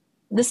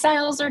the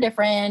styles are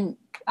different.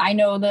 I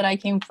know that I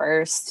came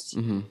first.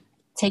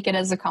 Take it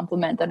as a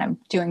compliment that I'm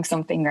doing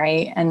something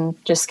right, and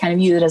just kind of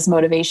use it as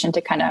motivation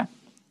to kind of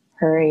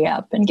hurry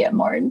up and get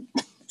more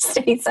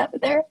states out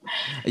there.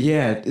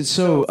 Yeah.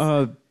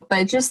 So,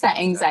 but just that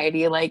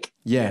anxiety, like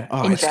yeah.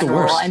 Oh, in it's general, the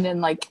worst. and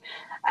then like,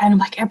 and I'm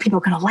like, are people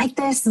going to like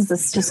this? Is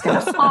this just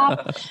going to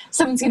flop?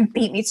 Someone's going to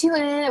beat me to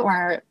it?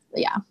 Or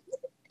yeah,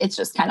 it's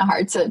just kind of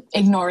hard to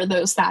ignore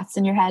those thoughts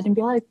in your head and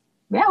be like,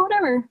 yeah,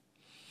 whatever.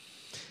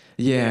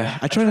 Yeah,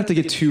 I try not to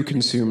get too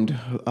consumed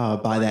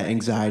by that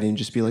anxiety and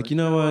just be like, you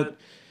know what?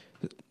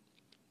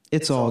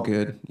 It's all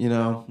good. You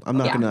know, I'm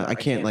not I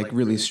can't like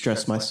really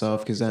stress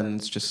myself, because then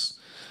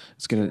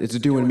it's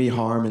doing me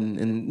harm.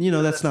 And, you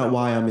know, that's not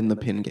why I'm in the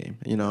pin game.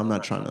 You know, I'm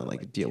not trying to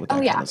like deal with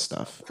that kind of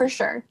stuff. For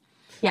sure.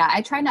 Yeah.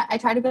 I try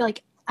to be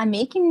like, I'm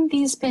making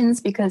these pins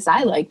because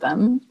I like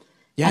them.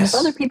 Yes. And if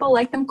other people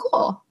like them,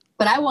 cool.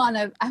 but I want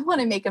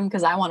to make them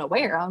because I want to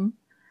wear them.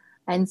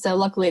 And so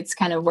luckily it's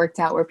kind of worked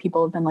out where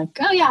people have been like,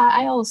 oh yeah,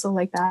 I also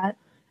like that.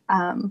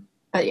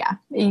 But yeah,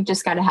 you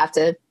just have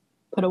to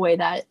put away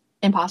that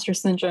imposter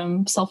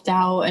syndrome,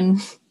 self-doubt, and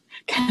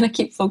kind of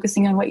keep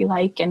focusing on what you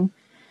like. And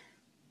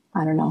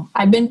I don't know.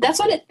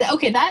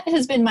 That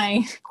has been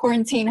my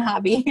quarantine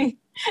hobby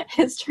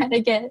is trying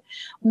to get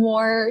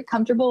more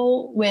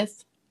comfortable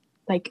with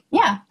like,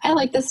 yeah, I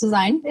like this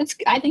design.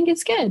 I think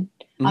it's good.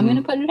 Mm-hmm. I'm going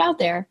to put it out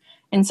there.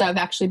 And so I've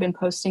actually been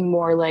posting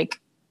more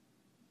like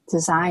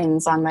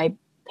designs on my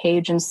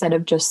page instead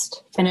of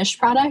just finished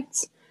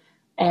products.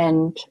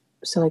 And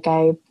so like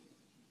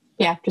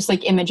just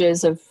like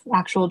images of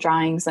actual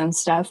drawings and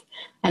stuff.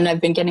 And I've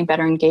been getting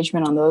better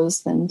engagement on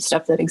those than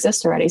stuff that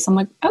exists already. So I'm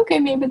like, okay,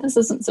 maybe this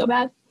isn't so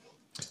bad.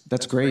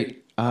 That's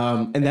great.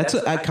 And that's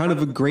a kind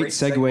of a great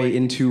segue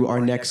into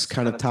our next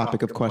kind of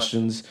topic of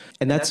questions,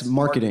 and that's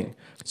marketing.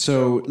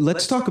 So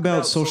let's talk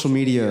about social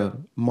media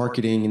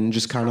marketing and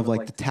just kind of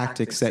like the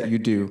tactics that you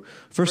do.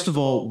 First of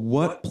all,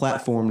 what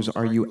platforms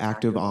are you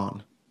active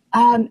on?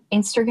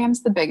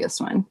 Instagram's the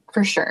biggest one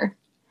for sure.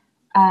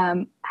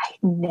 I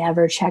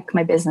never check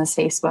my business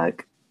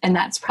Facebook, and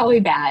that's probably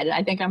bad.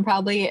 I think I'm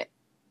probably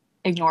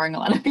ignoring a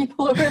lot of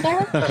people over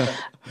there,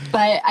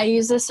 but I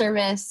use a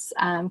service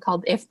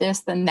called If This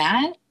Then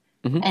That.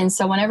 Mm-hmm. And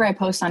so whenever I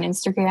post on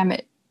Instagram,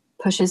 it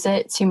pushes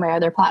it to my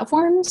other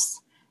platforms,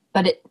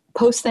 but it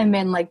posts them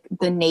in like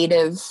the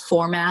native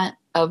format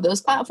of those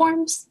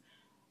platforms.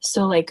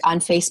 So like on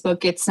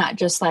Facebook, it's not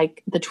just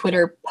like the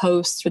Twitter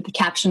post with the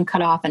caption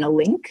cut off and a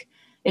link.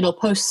 It'll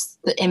post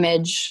the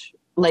image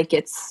like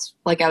it's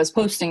like I was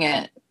posting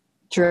it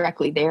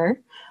directly there,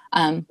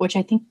 which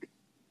I think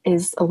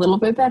is a little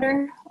bit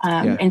better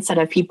instead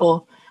of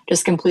people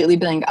just completely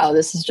being, oh,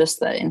 this is just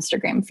the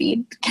Instagram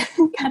feed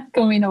kind of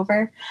going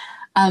over.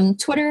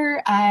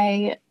 Twitter,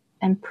 I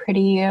am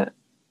I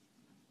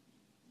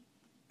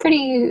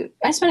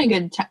spend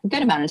a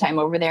good amount of time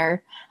over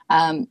there.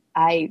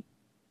 I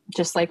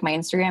just like my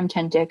Instagram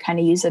tend to kind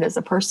of use it as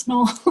a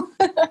personal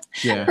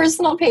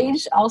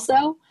page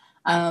also.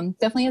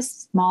 Definitely a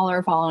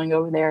smaller following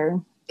over there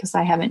because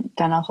I haven't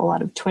done a whole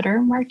lot of Twitter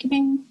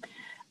marketing.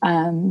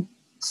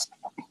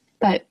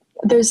 But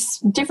there's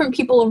different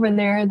people over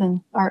there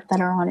that are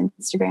on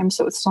Instagram.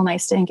 So it's still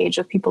nice to engage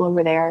with people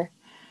over there.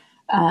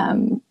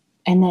 And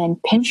then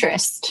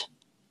Pinterest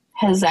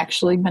has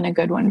actually been a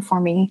good one for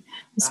me.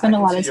 I spend a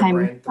lot of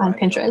time on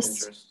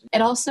Pinterest.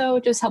 It also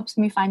just helps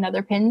me find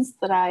other pins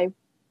that I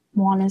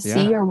want to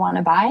see or want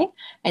to buy.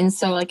 And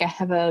so like I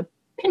have a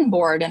pin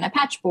board and a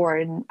patch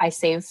board, and I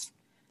save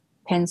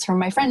pins from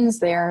my friends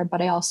there,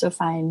 but I also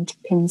find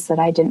pins that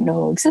I didn't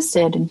know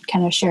existed and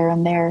kind of share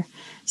them there.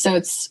 So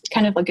it's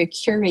kind of like a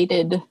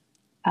curated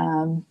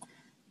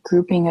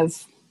grouping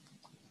of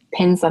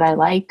pins that I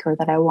like or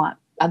that I want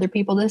other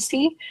people to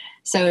see.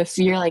 So if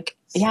you're like,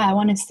 yeah, I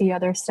want to see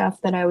other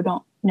stuff that I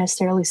don't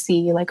necessarily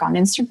see like on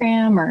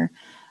Instagram or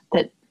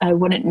that I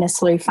wouldn't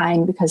necessarily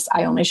find because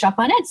I only shop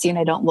on Etsy and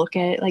I don't look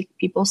at like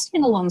people's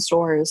standalone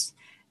stores.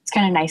 It's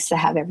kind of nice to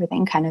have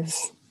everything kind of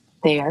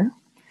there.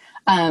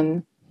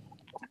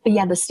 But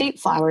yeah, the state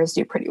flowers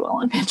do pretty well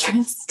on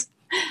Pinterest.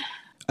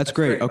 That's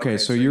great. Okay,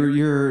 so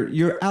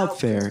you're out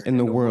there in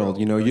the world.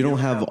 You know, you don't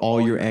have all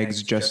your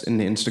eggs just in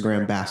the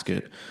Instagram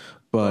basket,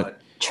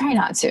 but try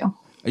not to.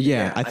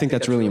 Yeah, I think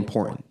that's really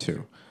important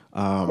too.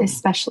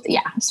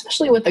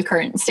 Especially with the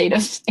current state of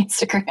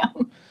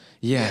Instagram.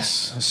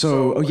 Yes.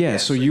 So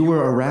you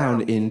were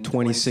around in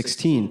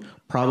 2016,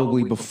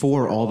 probably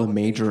before all the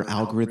major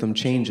algorithm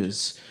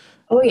changes.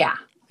 Oh yeah.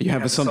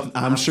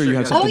 I'm sure you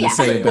have something to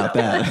say about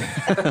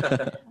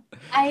that.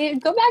 I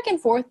go back and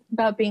forth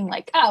about being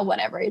like, oh,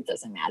 whatever, it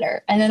doesn't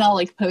matter. And then I'll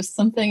like post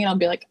something and I'll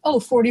be like, oh,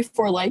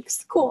 44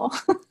 likes. Cool.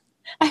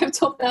 I have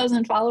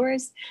 12,000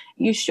 followers.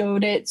 You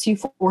showed it to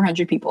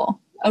 400 people.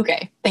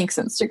 Okay. Thanks,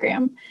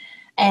 Instagram.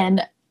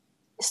 And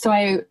so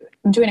I'm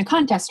doing a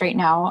contest right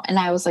now. And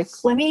I was like,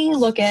 let me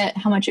look at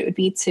how much it would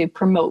be to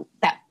promote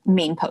that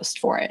main post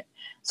for it.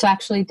 So I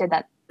actually did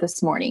that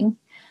this morning.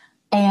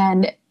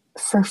 And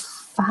for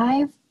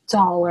 $5,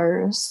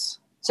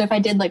 so if I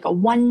did like a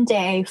 1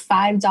 day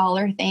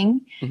 $5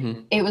 thing,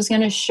 mm-hmm. It was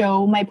going to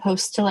show my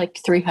post to like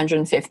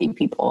 350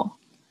 people.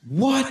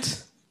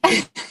 What?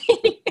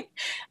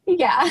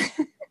 Yeah.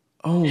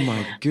 Oh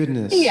my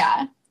goodness.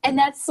 Yeah. And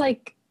that's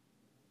like,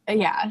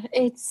 yeah,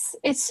 it's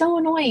so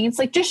annoying. It's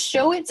like, just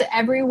show it to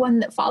everyone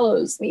that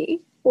follows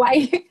me.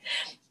 Why?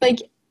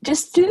 Like,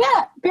 just do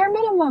that bare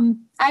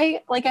minimum.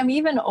 I'm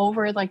even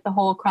over like the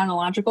whole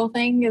chronological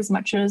thing as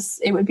much as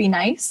it would be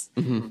nice.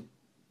 Mm-hmm.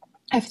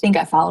 I think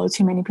I follow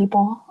too many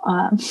people.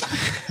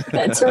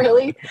 That's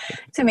really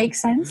to make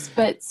sense.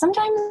 But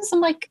sometimes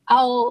I'm like,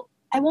 I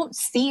won't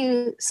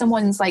see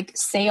someone's like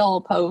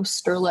sale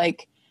post or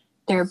like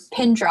their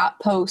pin drop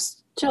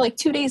post till like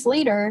 2 days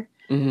later.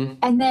 Mm-hmm.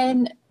 And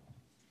then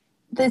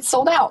it's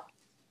sold out.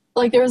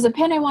 Like there was a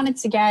pin I wanted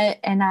to get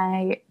and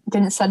I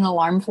didn't set an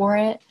alarm for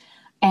it.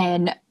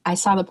 And I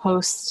saw the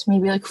post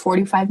maybe like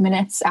 45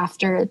 minutes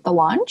after the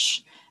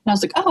launch. And I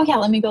was like, oh yeah,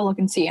 let me go look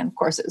and see. And of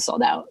course it was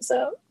sold out.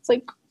 So it's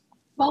like,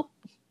 Well,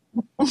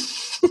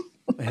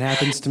 It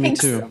happens to me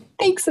too.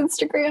 Thanks,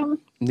 Instagram.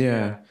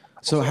 Yeah.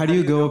 So how do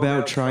you go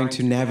about trying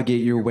to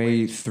navigate your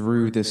way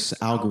through this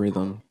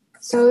algorithm?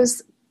 So I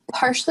was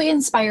partially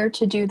inspired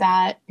to do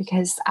that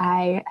because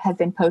I have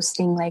been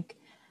posting like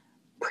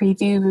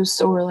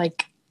previews or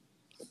like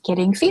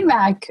getting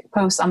feedback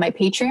posts on my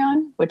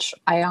Patreon, which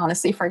I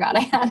honestly forgot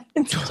I had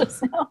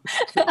just now.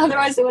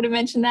 Otherwise, I would have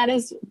mentioned that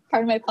as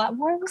part of my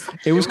platforms.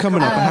 It was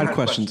coming up. I had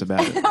questions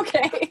about it.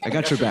 Okay. I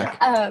got your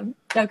back.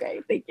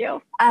 Okay, thank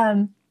you.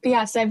 But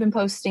yeah, so I've been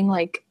posting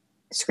like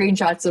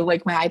screenshots of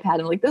like my iPad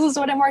and like, this is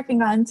what I'm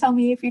working on. Tell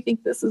me if you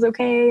think this is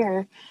okay,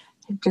 or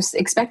just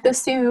expect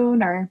this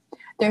soon. Or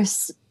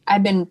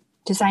I've been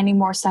designing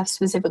more stuff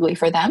specifically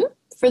for them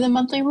for the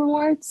monthly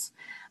rewards.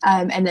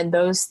 And then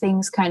those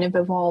things kind of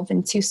evolve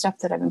into stuff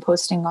that I've been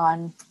posting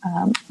on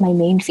my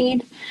main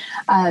feed.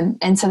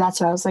 And so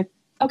that's why I was like,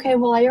 okay,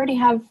 well, I already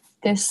have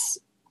this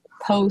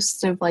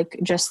post of like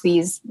just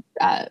these,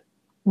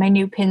 my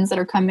new pins that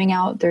are coming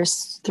out.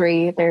 There's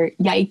 3. They're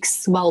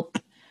Yikes, Whelp,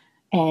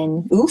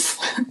 and Oof,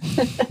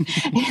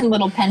 and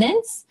little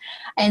pennants.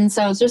 And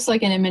so it's just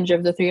like an image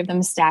of the 3 of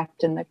them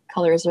stacked, and the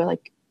colors are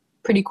like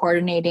pretty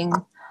coordinating.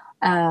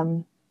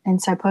 And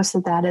so I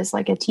posted that as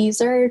like a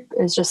teaser.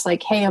 It's just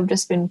like, hey, I've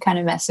just been kind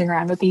of messing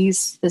around with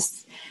these.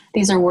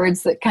 These are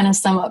words that kind of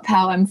sum up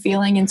how I'm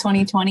feeling in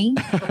 2020.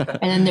 And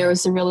then there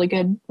was a really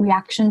good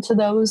reaction to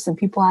those and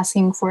people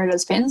asking for it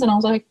as pins. And I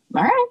was like,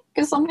 all right,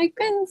 guess I'll make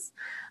pins.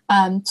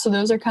 So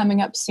those are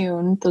coming up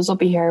soon. Those will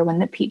be here when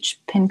the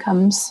peach pin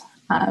comes.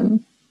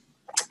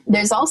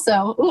 There's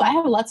also, I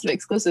have lots of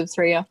exclusives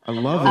for you. I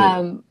love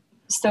it.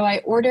 So I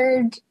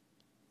ordered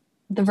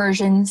the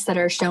versions that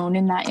are shown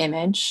in that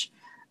image.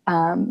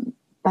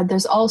 But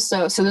there's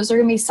also, so those are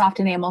going to be soft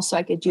enamel, so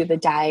I could do the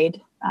dyed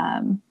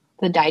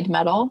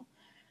metal.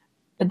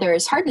 But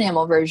there's hard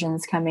enamel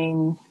versions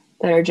coming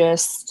that are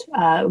just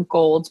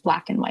gold,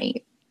 black, and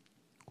white.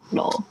 A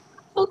little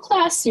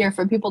classier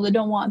for people that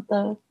don't want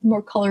the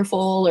more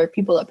colorful, or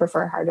people that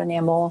prefer hard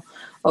enamel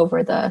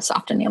over the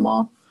soft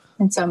enamel.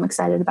 And so I'm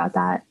excited about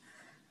that.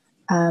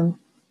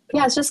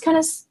 Yeah, it's just kind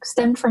of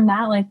stemmed from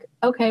that. Like,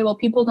 okay, well,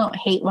 people don't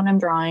hate when I'm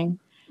drawing.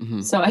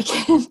 Mm-hmm. So I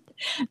can,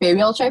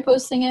 maybe I'll try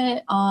posting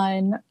it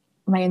on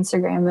my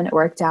Instagram, and it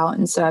worked out.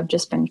 And so I've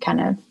just been kind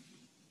of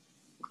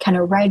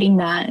writing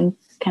that and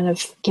kind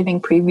of giving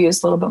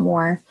previews a little bit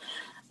more.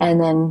 And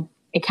then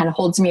it kind of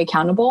holds me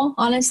accountable,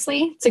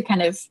 honestly, to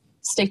kind of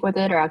stick with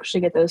it or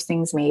actually get those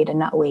things made and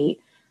not wait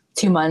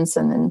 2 months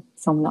and then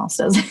someone else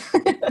does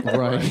it.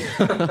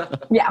 Right.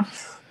 Yeah.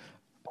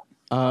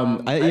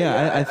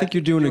 I think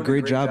you're doing a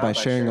great job by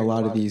sharing a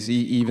lot of these,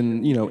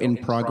 even, in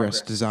progress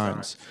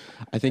designs.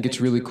 I think it's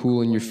really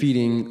cool, and you're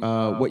feeding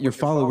what your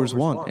followers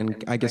want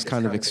and I guess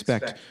kind of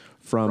expect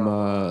from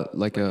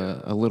like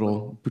a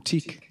little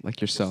boutique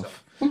like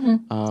yourself.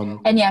 Mm-hmm.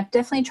 And yeah,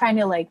 definitely trying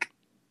to like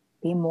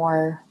be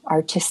more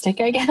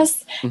artistic, I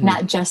guess, mm-hmm.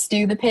 not just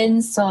do the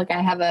pins. So like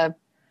I have a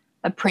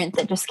print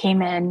that just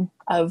came in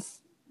of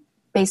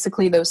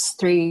basically those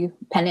 3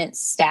 pennants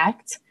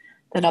stacked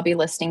that I'll be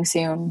listing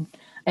soon.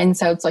 And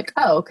so it's like,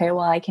 oh, okay,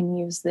 well, I can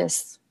use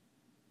this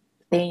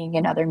thing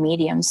in other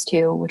mediums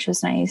too, which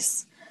is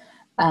nice.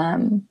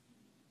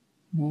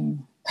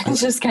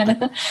 Just kind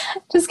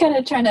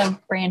of trying to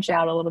branch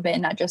out a little bit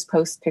and not just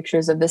post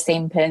pictures of the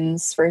same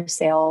pins for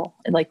sale,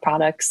 like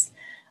products.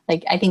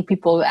 Like, I think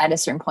people at a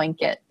certain point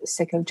get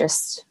sick of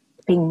just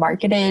being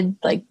marketed,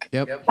 like,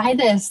 yep. Buy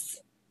this,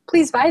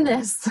 please buy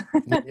this.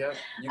 Yep,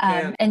 you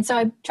can. And so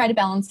I try to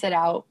balance it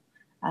out,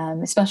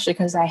 especially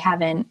because I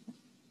haven't,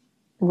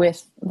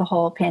 with the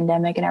whole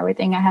pandemic and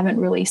everything, I haven't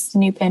released a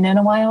new pin in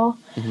a while.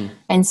 Mm-hmm.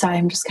 And so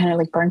I'm just kind of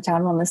like burnt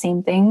out on the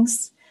same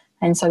things.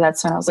 And so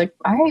that's when I was like,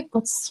 all right,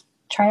 let's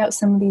try out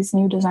some of these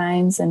new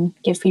designs and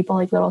give people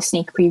like little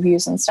sneak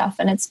previews and stuff.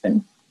 And it's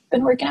been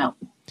working out.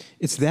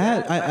 It's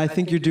that I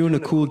think you're doing a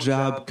cool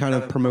job kind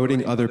of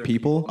promoting other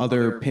people,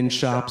 other pin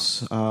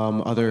shops,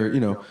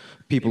 other,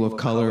 people of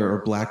color or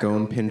black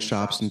owned pin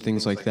shops and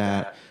things like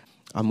that.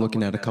 I'm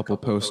looking at a couple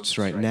of posts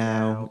right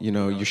now.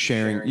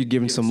 You're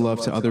giving some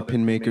love to other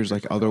pin makers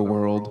like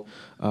Otherworld,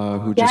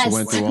 who just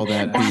went through all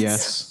that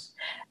BS.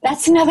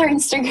 That's another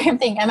Instagram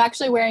thing. I'm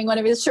actually wearing one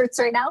of his shirts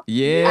right now.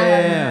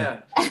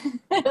 Yeah.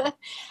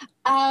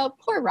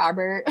 Poor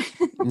Robert.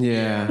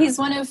 Yeah. He's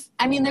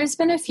there's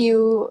been a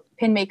few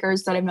pin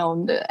makers that I've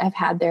known that have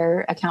had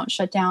their account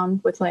shut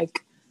down with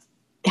like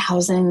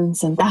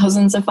thousands and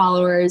thousands of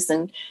followers.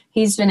 And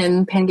he's been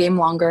in pin game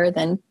longer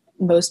than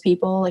most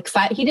people. Like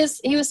he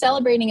was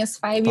celebrating his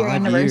 5-year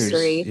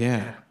anniversary.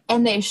 Yeah.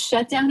 And they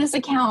shut down his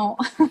account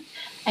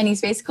and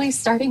he's basically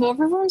starting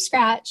over from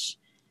scratch.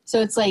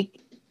 So it's like,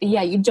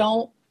 yeah, you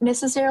don't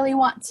necessarily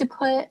want to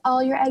put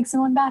all your eggs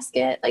in one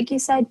basket, like you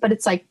said, but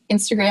it's like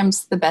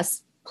Instagram's the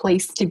best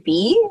place to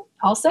be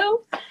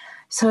also.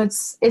 So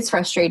it's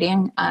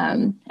frustrating.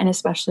 And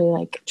especially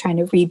like trying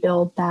to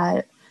rebuild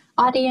that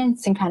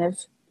audience and kind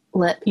of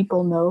let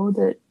people know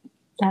that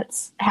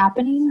that's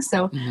happening.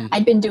 So mm-hmm.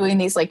 I'd been doing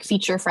these like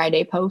Feature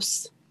Friday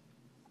posts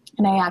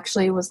And I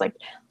actually was like,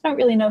 I don't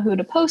really know who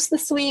to post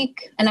this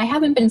week. And I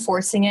haven't been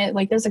forcing it.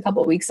 Like there's a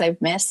couple of weeks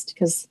I've missed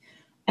because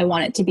I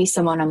want it to be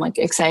someone I'm like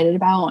excited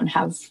about and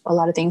have a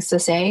lot of things to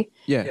say.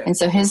 Yeah. And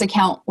so his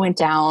account went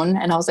down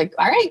and I was like,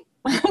 all right,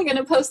 I'm going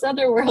to post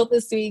Otherworld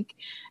this week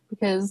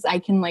because I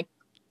can like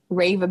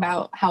rave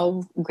about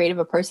how great of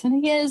a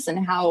person he is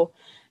and how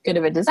good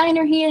of a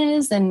designer he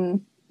is.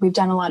 And we've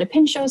done a lot of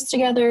pin shows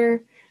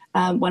together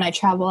when I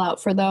travel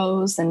out for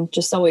those, and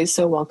just always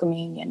so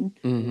welcoming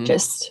and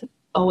just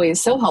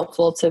always so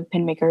helpful to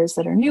pin makers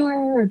that are newer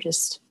or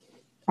just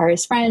are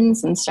his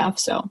friends and stuff.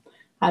 So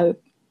I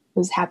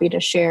was happy to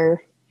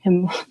share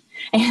him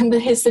and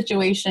his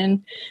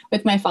situation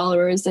with my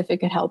followers if it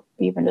could help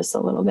even just a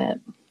little bit.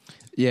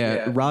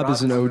 Yeah, Rob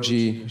is an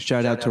OG.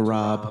 Shout out to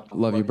Rob.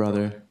 Love you,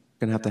 brother.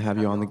 Gonna have to have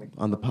you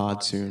on the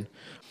pod soon.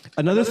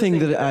 Another thing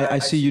that I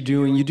see you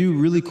doing, you do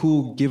really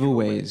cool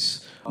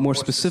giveaways. More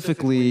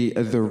specifically,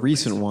 the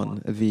recent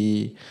one,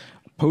 the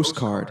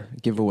postcard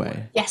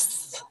giveaway.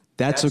 Yes.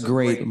 That's a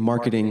great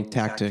marketing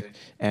tactic,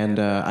 and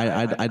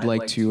I'd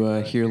like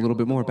to hear a little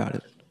bit more about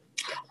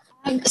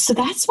it. So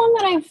that's one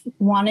that I've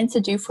wanted to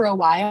do for a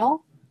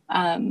while.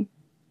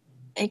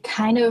 It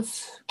kind of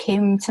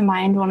came to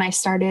mind when I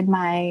started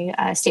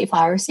my State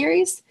Flower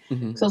series.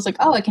 So I was like,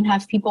 oh, I can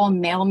have people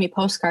mail me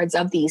postcards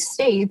of these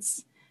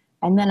states,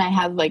 and then I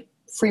have like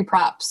free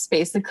props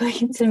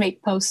basically to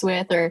make posts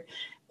with, or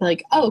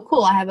like, oh,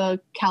 cool, I have a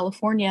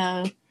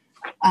California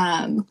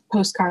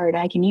postcard.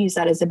 I can use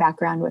that as a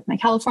background with my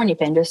California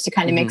pin just to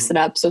kind of mix it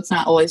up. So it's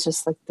not always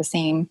just like the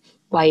same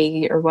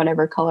white or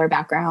whatever color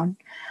background.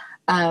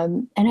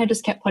 And I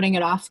just kept putting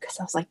it off because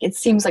I was like, it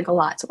seems like a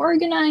lot to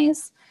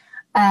organize.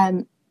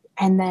 And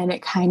then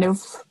it kind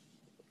of,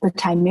 the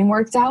timing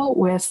worked out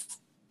with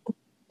the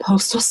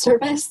Postal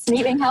Service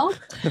needing help,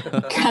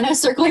 kind of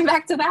circling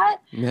back to that.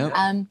 Yep.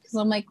 Because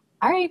I'm like,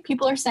 all right,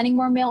 people are sending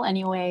more mail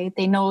anyway.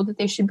 They know that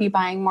they should be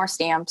buying more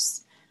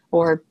stamps,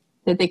 or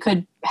that they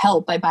could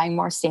help by buying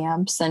more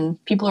stamps,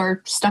 and people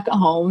are stuck at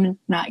home and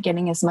not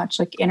getting as much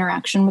like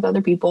interaction with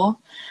other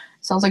people.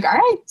 So I was like, all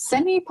right,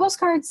 send me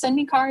postcards, send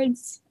me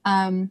cards.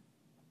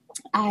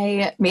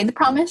 I made the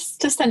promise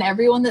to send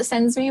everyone that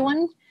sends me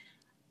one,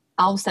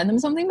 I'll send them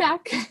something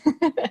back.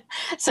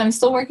 So I'm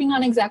still working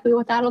on exactly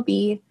what that'll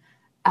be.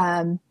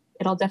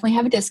 It'll definitely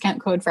have a discount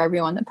code for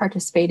everyone that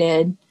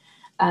participated,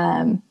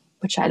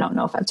 which I don't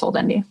know if I've told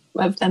any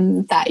of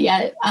them that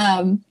yet.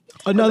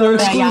 Another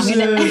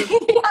exclusive.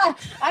 Yeah,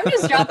 I'm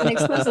just dropping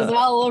exclusives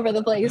all over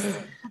the place.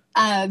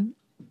 But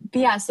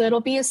yeah, so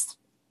it'll be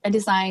a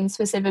design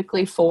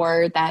specifically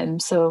for them.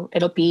 So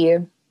it'll be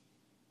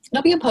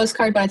a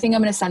postcard, but I think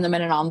I'm going to send them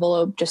in an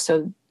envelope just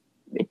so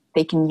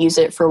they can use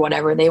it for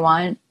whatever they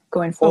want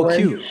going forward. Oh,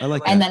 cute. I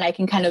like that. And then I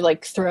can kind of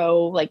like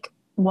throw like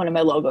one of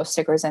my logo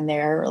stickers in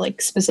there, or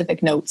like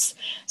specific notes.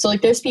 So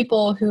like there's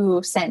people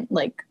who sent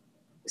like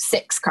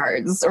 6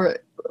 cards or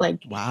like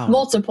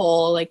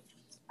multiple, like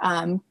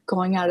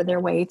going out of their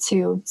way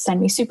to send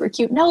me super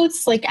cute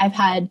notes. Like I've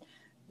had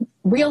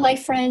real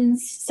life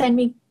friends send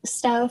me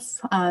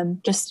stuff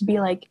just to be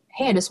like,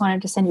 hey, I just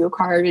wanted to send you a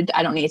card.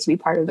 I don't need it to be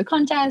part of the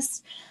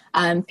contest.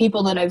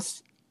 People that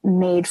I've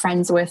made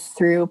friends with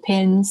through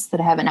pins that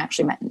I haven't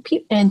actually met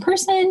in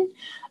person.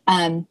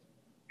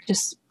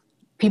 Just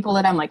people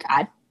that I'm like,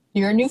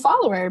 you're a new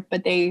follower,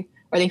 but they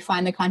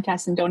find the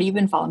contest and don't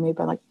even follow me,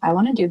 but like, I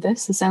want to do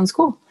this. It sounds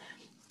cool.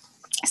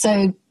 So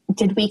I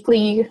did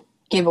weekly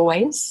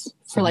giveaways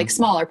for like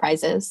smaller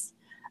prizes.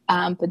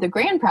 But the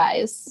grand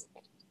prize,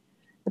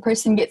 the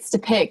person gets to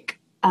pick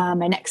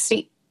my next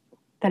state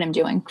that I'm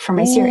doing for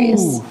my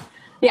series.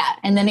 Yeah.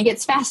 And then it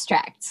gets fast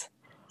tracked.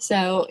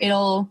 So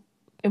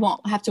it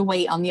won't have to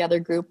wait on the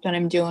other group that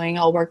I'm doing.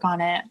 I'll work on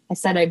it. I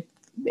said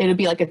it'll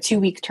be like a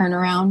 2-week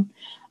turnaround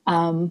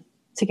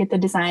to get the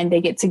design. They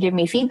get to give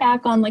me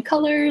feedback on like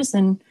colors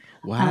and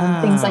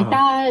things like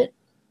that.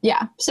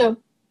 Yeah. So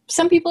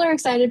some people are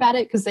excited about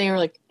it because they were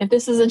like, if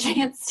this is a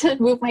chance to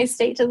move my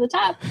state to the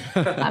top,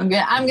 I'm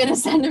gonna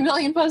send 1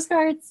 million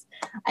postcards.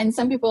 And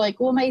some people are like,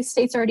 well, my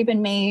state's already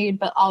been made,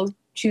 but I'll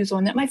choose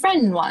one that my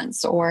friend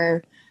wants,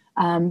 or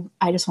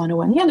I just want to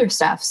win the other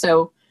stuff.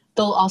 So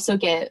they'll also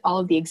get all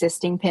of the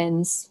existing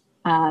pins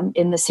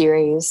in the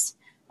series.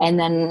 And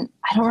then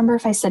I don't remember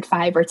if I said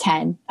 5 or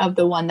 10 of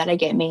the one that I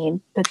get made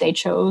that they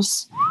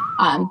chose.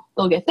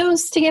 They'll get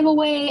those to give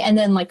away, and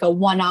then like a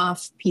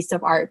one-off piece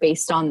of art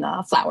based on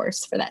the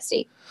flowers for that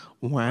state.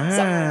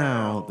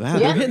 Wow.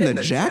 They're hitting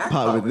the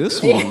jackpot with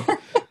this one.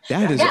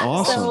 That is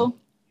awesome.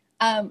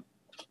 So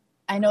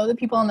I know the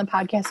people on the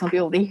podcast won't be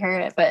able to hear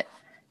it, but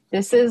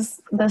this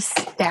is the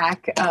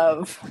stack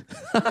of,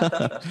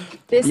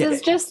 this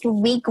is just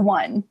week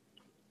 1.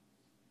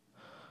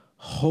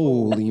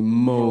 Holy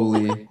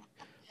moly.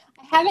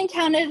 I haven't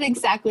counted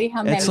exactly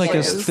how many. It's like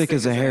as thick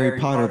as a Harry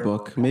Potter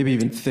book, maybe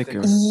even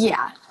thicker.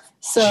 Yeah.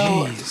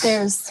 So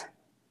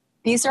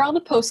these are all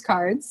the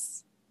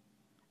postcards.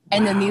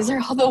 And then these are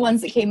all the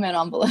ones that came in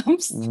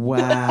envelopes.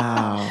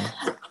 Wow.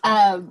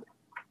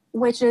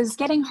 Which is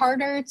getting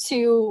harder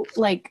to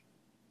like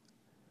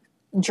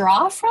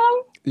draw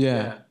from.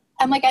 Yeah.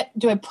 I'm like,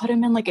 do I put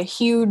them in like a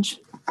huge,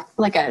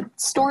 like a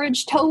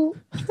storage tote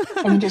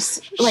and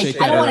just like,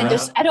 Shake I that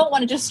around. don't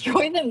want to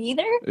destroy them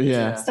either.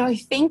 Yeah. So I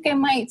think I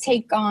might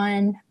take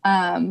on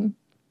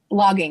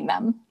logging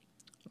them.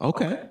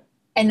 Okay.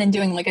 And then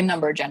doing like a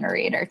number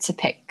generator to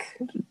pick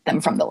them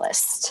from the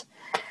list.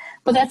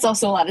 But that's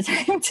also a lot of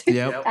time too.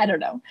 Yep. I don't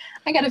know.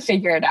 I got to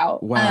figure it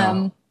out.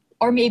 Wow.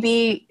 Or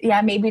maybe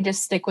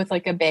just stick with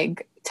like a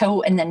big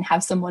tote and then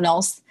have someone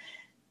else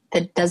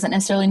that doesn't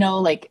necessarily know.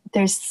 Like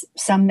there's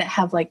some that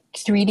have like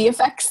 3D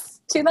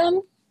effects to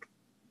them.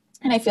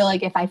 And I feel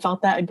like if I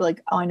felt that, I'd be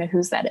like, oh, I know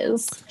whose that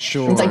is.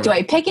 Sure. And it's like, do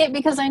I pick it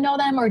because I know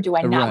them or do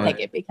I not Right.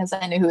 pick it because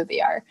I know who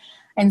they are?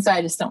 And so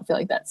I just don't feel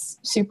like that's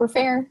super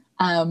fair.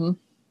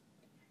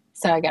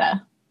 So I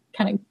gotta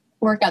kind of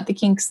work out the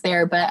kinks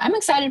there, but I'm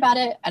excited about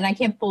it. And I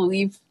can't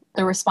believe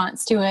the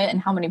response to it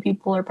and how many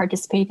people are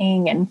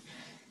participating, and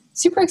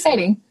super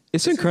exciting.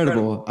 It's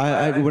incredible.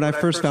 When I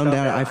first found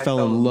out, I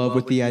fell in love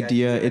with the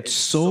idea. It's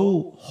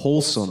so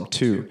wholesome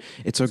too.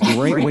 It's a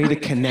great way to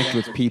connect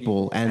with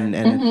people,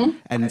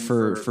 and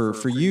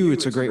for you,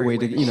 it's a great way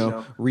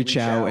to reach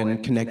out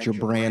and connect your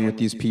brand with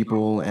these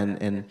people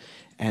and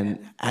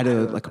add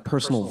a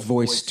personal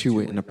voice to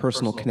it and a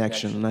personal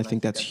connection. And I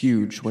think that's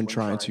huge when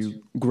trying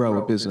to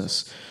grow a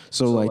business.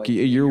 So like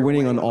you're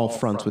winning on all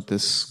fronts with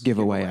this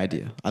giveaway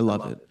idea. I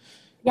love it.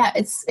 Yeah,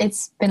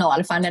 it's been a lot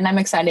of fun, and I'm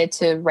excited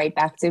to write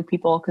back to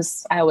people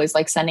because I always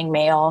like sending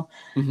mail.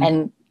 Mm-hmm.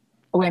 And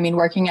I mean,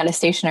 working at a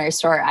stationery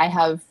store, I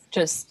have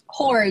just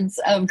hordes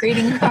of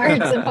greeting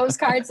cards and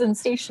postcards and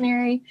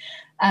stationery.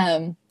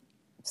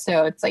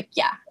 So it's like,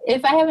 yeah,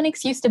 if I have an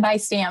excuse to buy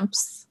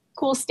stamps,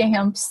 cool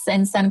stamps,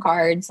 and send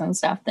cards and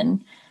stuff,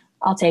 then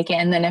I'll take it.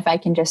 And then if I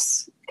can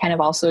just kind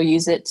of also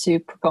use it to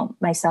promote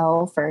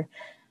myself or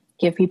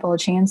give people a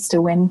chance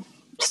to win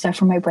stuff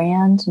from my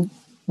brand, and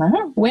I don't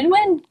know,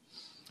 win-win.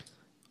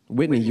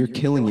 Whitney, you're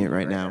killing it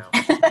right now.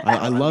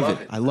 I love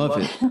it. I love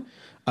it.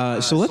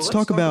 So let's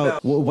talk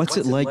about what's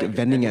it like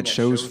vending at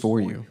shows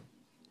for you?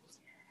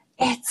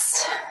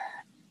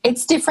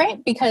 It's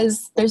different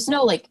because there's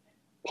no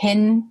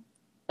pin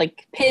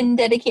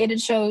dedicated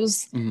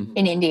shows Mm-hmm.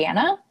 in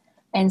Indiana.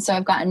 And so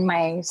I've gotten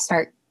my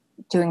start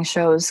doing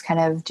shows, kind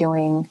of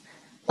doing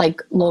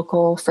like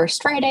local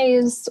First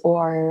Fridays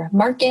or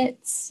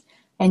markets.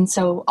 And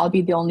so I'll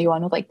be the only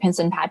one with like pins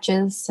and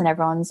patches, and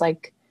everyone's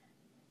like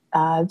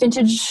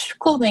vintage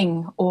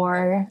clothing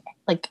or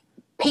like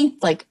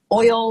paint, like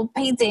oil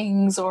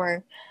paintings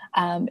or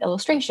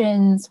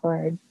illustrations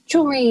or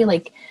jewelry.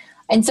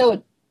 And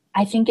so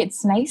I think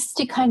it's nice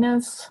to kind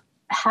of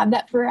have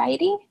that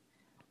variety.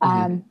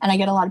 And I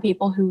get a lot of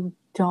people who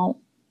don't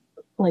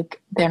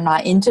they're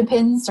not into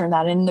pins or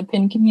not in the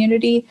pin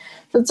community.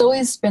 So it's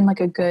always been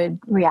like a good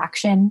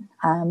reaction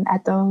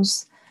at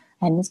those,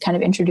 and it kind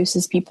of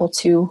introduces people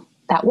to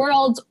that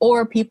world,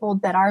 or people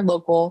that are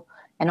local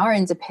and are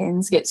into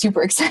pins get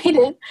super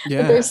excited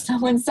that there's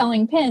someone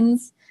selling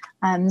pins.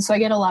 So I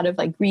get a lot of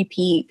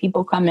repeat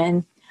people come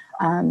in,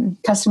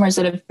 customers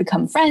that have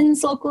become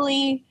friends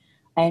locally,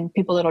 and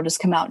people that'll just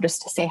come out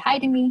just to say hi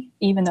to me,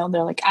 even though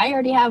they're like, I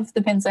already have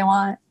the pins I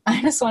want.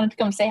 I just wanted to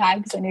come say hi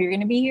because I know you're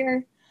going to be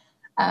here.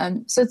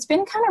 So it's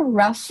been kind of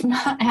rough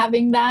not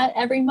having that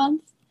every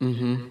month.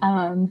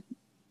 Mm-hmm.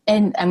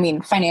 And I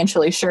mean,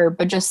 financially, sure,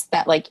 but just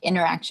that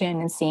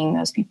interaction and seeing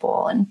those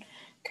people and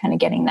kind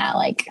of getting that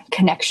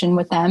connection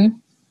with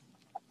them.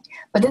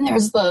 But then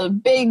there's the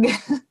big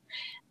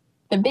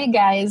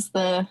guys,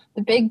 the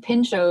big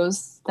pin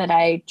shows that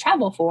I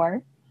travel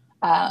for.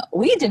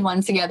 We did one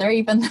together,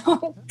 even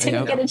though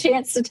didn't get a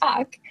chance to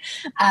talk.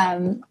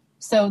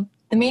 So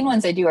the main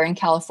ones I do are in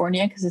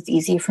California because it's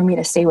easy for me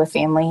to stay with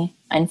family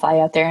and fly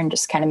out there and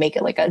just kind of make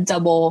it like a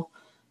double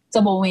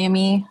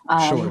whammy.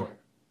 Sure.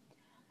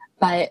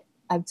 But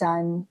I've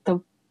done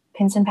the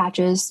pins and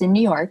patches in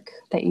New York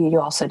that you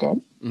also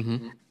did.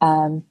 Mm-hmm.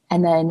 And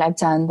then I've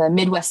done the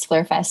Midwest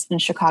Flair Fest in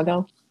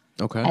Chicago.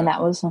 Okay. And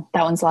that one's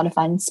a lot of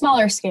fun.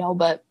 Smaller scale,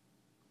 but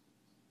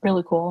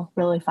really cool,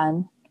 really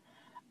fun.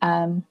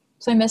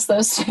 So I miss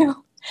those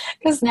two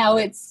because now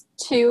it's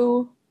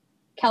 2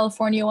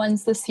 California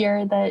ones this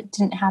year that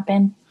didn't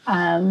happen.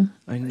 I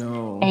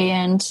know.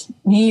 And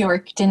New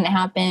York didn't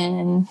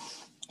happen.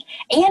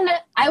 And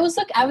I was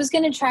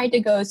going to try to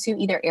go to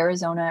either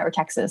Arizona or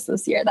Texas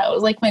this year. That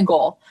was my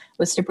goal,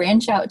 was to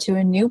branch out to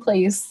a new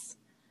place.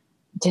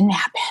 Didn't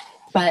happen,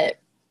 but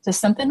just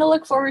something to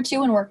look forward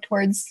to and work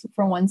towards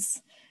for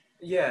once.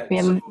 Yeah.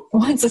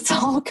 Once it's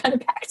all kind of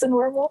back to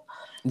normal.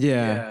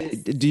 Yeah.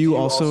 Do you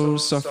also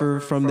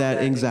suffer from that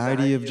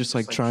anxiety of just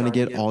trying to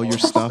get all your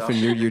stuff and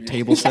your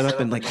table set up,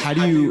 and how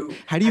do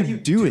you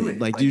do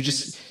it? Do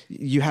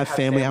you have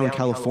family out in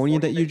California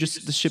that you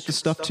just ship the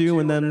stuff to,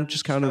 and then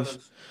just kind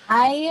of?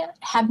 I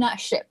have not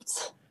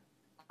shipped.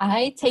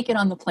 I take it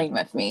on the plane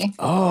with me.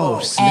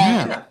 Oh,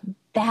 snap. And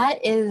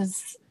that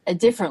is a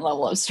different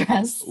level of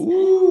stress.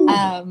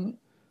 Ooh.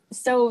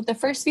 So the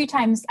first few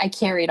times I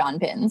carried on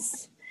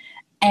pins,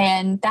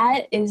 and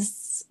that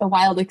is a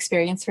wild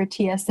experience for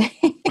TSA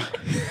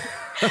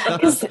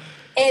because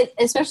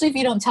especially if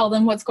you don't tell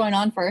them what's going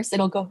on first,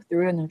 it'll go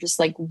through and they're just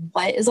like,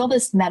 what is all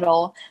this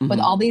metal with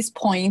all these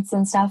points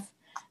and stuff?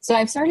 So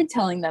I've started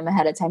telling them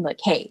ahead of time, like,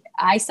 hey,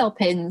 I sell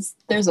pins.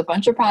 There's a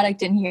bunch of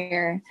product in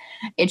here.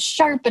 It's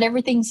sharp, but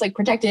everything's like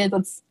protected.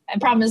 I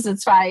promise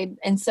it's fine.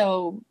 And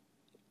so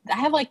I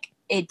have like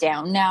it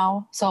down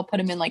now. So I'll put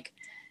them in like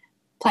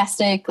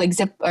plastic, like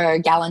zip or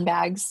gallon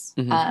bags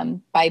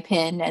by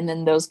pin. And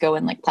then those go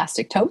in like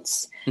plastic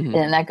totes. And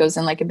then that goes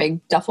in like a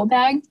big duffel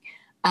bag.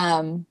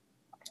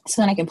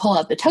 So then I can pull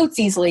out the totes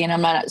easily and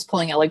I'm not just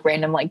pulling out like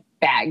random like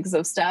bags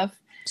of stuff.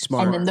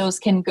 Smart. And then those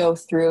can go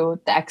through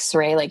the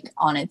x-ray like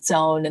on its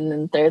own. And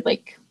then they're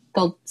like,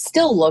 they'll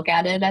still look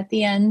at it at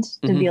the end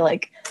to be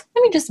like,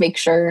 let me just make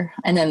sure.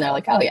 And then they're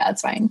like, oh yeah,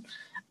 it's fine.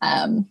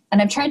 And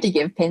I've tried to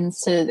give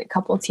pins to a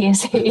couple of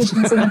TSA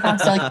agents in the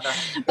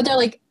past, but they're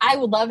like, I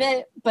would love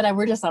it, but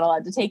we're just not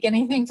allowed to take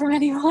anything from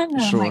anyone.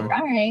 And Sure. I'm like,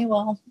 all right,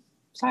 well,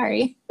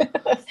 sorry.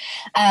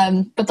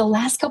 But the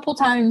last couple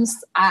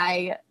times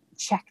I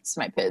checked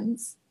my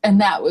pins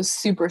and that was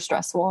super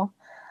stressful.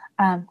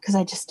 Because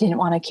I just didn't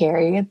want to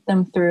carry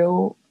them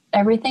through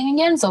everything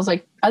again. So I was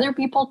like, other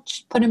people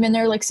put them in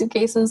their like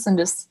suitcases and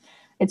just,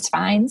 it's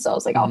fine. So I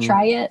was like, I'll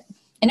try it.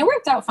 And it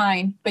worked out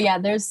fine. But yeah,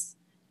 there's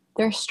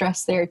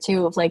stress there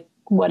too of like,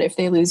 what if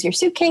they lose your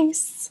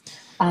suitcase?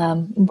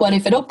 What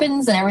if it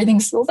opens and everything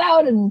spills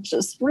out and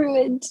just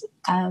ruined?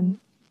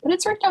 But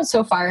it's worked out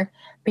so far.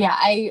 But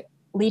yeah,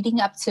 leading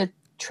up to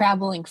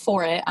traveling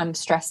for it, I'm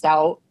stressed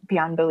out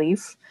beyond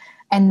belief.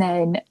 And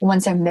then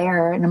once I'm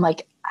there and I'm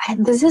like,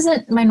 this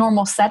isn't my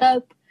normal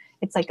setup.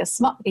 It's like a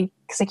small,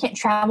 because I can't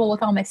travel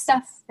with all my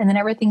stuff. And then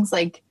everything's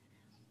like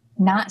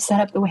not set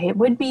up the way it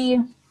would be.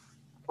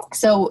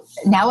 So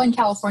now in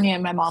California,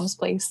 in my mom's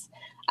place,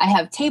 I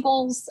have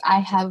tables. I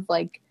have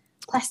like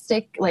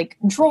plastic, like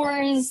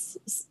drawers.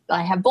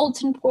 I have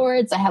bulletin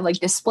boards. I have like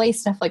display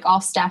stuff, like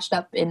all stashed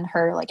up in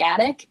her like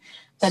attic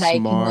that I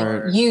can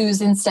like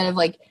use instead of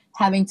like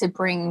having to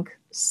bring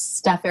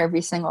stuff every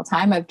single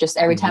time.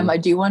 Every time I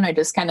do one, I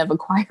just kind of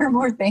acquire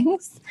more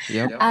things.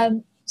 Yep.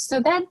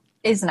 So that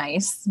is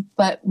nice.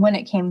 But when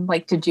it came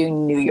like to do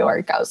New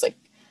York, I was like,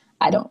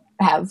 I don't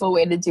have a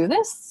way to do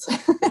this.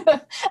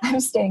 I'm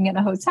staying in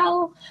a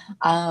hotel.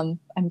 I'm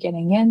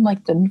getting in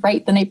like the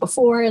night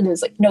before.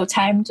 There's like no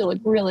time to like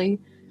really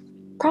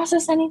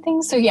process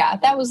anything. So yeah,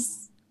 that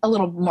was a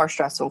little more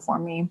stressful for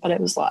me, but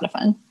it was a lot of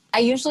fun. I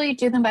usually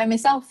do them by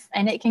myself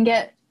and it can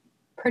get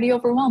pretty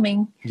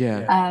overwhelming.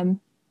 Yeah.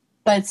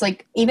 But it's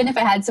like, even if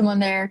I had someone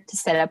there to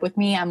set up with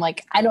me, I'm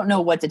like, I don't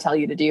know what to tell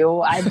you to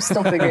do. I'm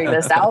still figuring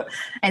this out.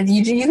 And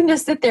you can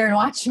just sit there and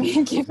watch me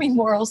and give me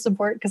moral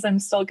support because I'm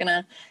still going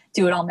to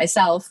do it all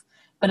myself.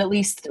 But at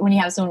least when you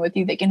have someone with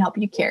you, they can help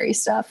you carry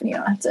stuff and you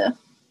don't have to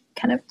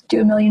kind of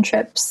do a million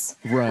trips.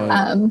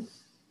 Right.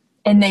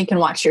 And they can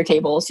watch your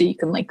table so you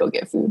can like go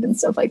get food and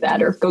stuff like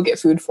that, or go get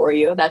food for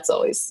you. That's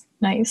always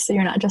nice. So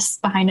you're not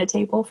just behind a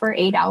table for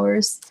 8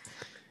 hours.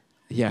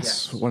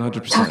 Yes,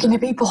 100%. Talking to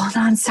people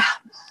nonstop.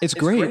 It's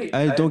great.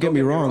 Don't get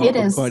me wrong. It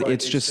is. But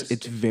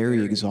it's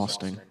very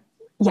exhausting.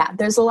 Yeah,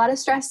 there's a lot of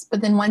stress.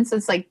 But then once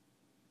it's like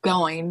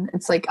going,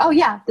 it's like, oh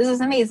yeah, this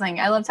is amazing.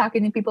 I love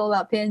talking to people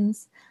about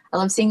pins. I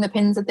love seeing the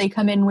pins that they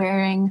come in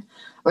wearing.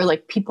 Or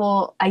like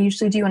people, I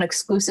usually do an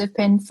exclusive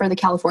pin for the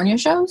California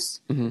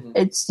shows.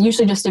 It's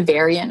usually just a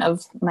variant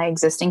of my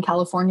existing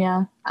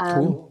California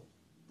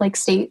like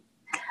state.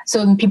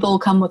 So then people will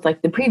come with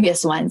like the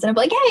previous ones and I'm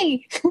like,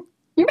 hey,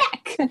 you're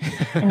back.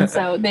 And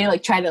so they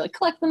like try to like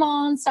collect them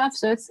all and stuff.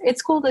 So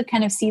it's cool to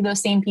kind of see those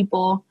same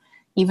people,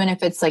 even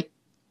if it's like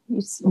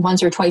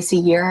once or twice a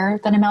year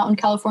that I'm out in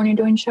California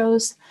doing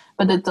shows,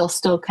 but that they'll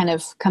still kind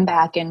of come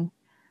back. And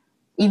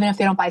even if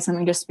they don't buy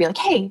something, just be like,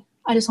 hey,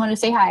 I just wanted to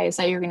say hi. I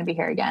saw you're going to be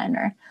here again.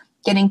 Or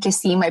getting to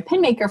see my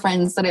pin maker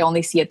friends that I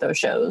only see at those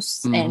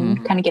shows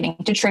and kind of getting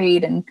to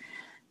trade and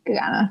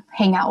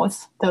hang out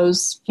with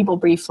those people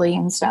briefly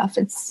and stuff.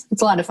 It's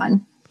a lot of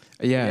fun.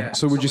 Yeah.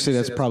 So would you say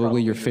that's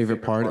probably your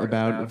favorite part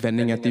about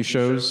vending at these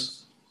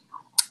shows?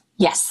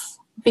 Yes,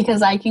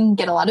 because I can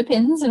get a lot of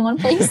pins in one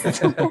place.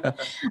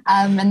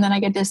 And then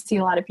I get to see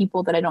a lot of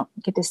people that I don't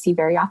get to see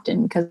very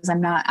often because I'm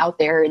not out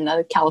there in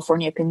the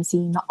California pin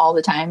scene all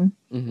the time.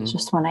 It's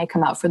just when I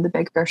come out for the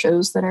bigger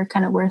shows that are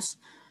kind of worth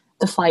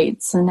the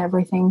flights and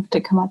everything to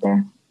come out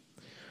there.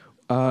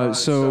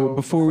 So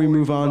before we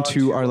move on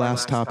to our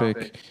last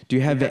topic, do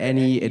you have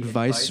any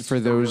advice for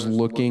those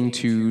looking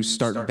to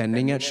start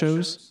vending at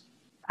shows?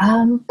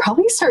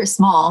 Probably start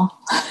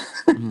small.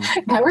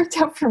 That worked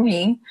out for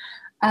me.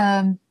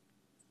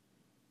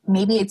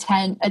 Maybe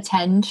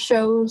attend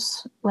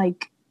shows,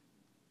 like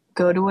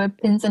go to a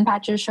Pins and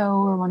Patches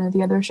show or one of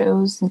the other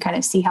shows and kind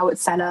of see how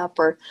it's set up,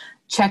 or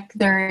check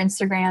their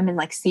Instagram and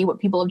like see what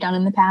people have done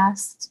in the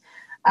past.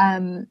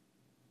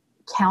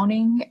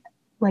 Counting,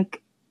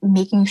 like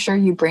making sure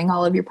you bring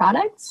all of your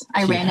products.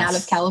 I ran out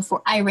of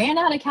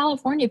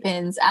California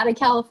pins at a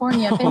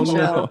California pin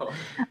show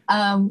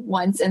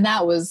once, and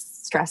that was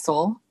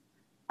stressful.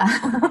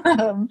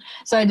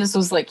 So I just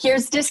was like,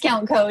 here's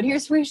discount code,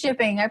 here's free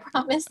shipping, I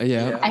promise.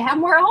 I have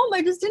more at home,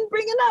 I just didn't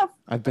bring enough.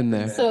 I've been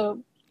there.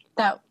 So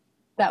that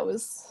that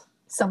was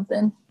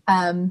something.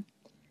 I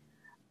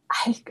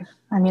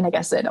mean, I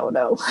guess I don't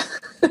know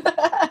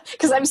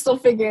because I'm still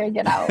figuring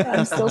it out.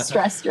 I'm still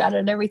stressed about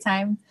it every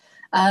time.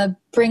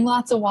 Bring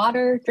lots of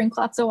water, drink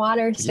lots of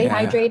water, stay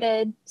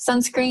hydrated,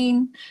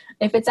 sunscreen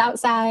if it's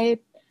outside.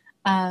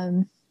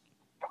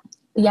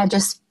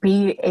 Just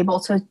be able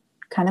to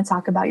kind of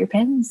talk about your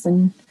pins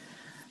and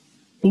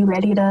be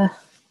ready to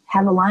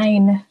have a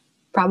line,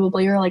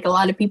 probably, or like a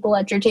lot of people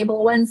at your table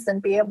at once,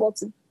 and be able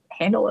to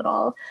handle it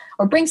all.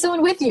 Or bring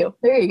someone with you.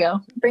 There you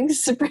go. Bring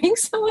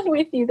someone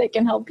with you that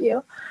can help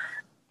you.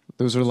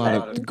 Those are a lot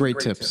of great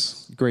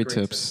tips. Great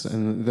tips,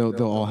 and they'll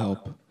all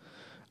help.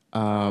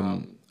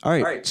 All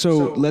right,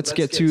 so let's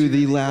get to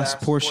the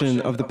last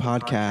portion of the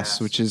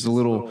podcast, which is a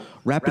little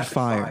rapid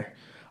fire.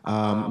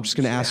 I'm just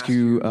going to ask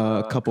you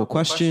a couple of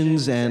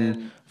questions,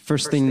 and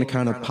first thing to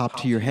kind of pop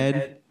to your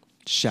head,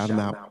 shout them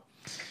out.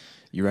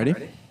 You ready?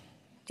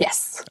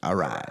 Yes. All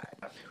right.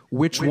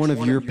 Which one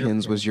of your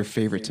pins was your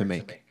favorite to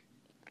make?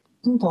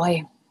 Oh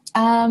boy.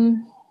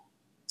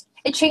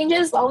 It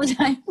changes all the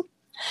time.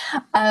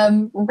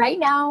 Right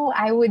now,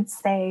 I would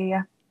say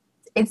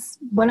it's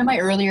one of my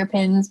earlier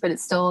pins, but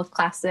it's still a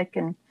classic,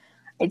 and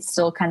it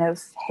still kind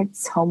of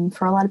hits home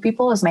for a lot of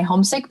people, is my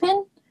homesick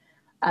pin.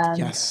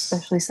 Yes.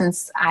 Especially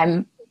since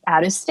I'm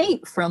out of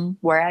state from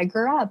where I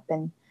grew up,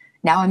 and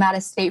now I'm out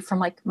of state from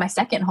like my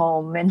second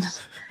home, and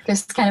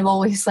just kind of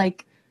always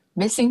like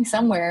missing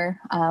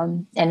somewhere.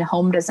 And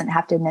home doesn't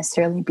have to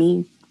necessarily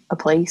be a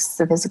place,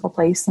 a physical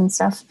place and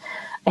stuff.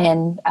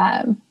 And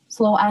it's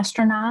a little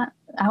astronaut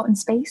out in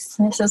space,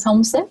 and it says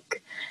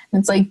homesick. And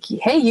it's like,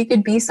 hey, you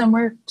could be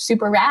somewhere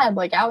super rad,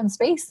 like out in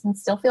space, and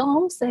still feel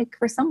homesick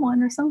for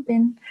someone or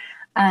something.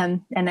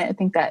 And I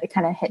think that it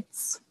kind of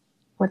hits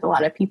with a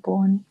lot of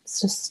people, and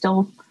it's just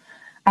still,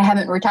 I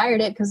haven't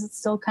retired it because it's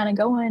still kind of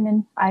going,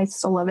 and I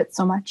still love it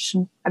so much.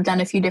 And I've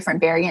done a few different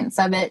variants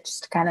of it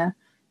just to kind of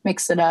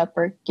mix it up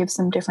or give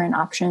some different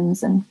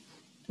options. And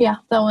yeah,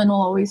 that one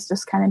will always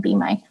just kind of be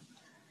my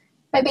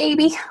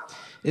baby.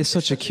 It's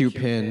such a cute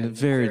pin.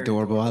 Very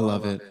adorable. I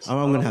love it.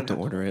 I'm going to have to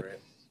order it.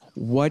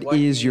 What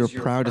is your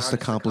proudest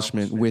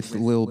accomplishment with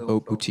Lil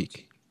Boat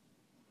Boutique?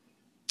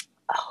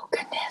 Oh,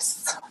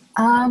 goodness.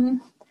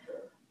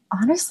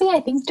 Honestly, I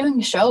think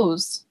doing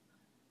shows.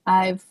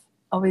 I've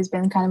always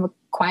been kind of a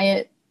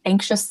quiet,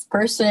 anxious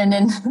person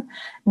and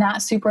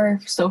not super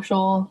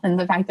social. And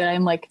the fact that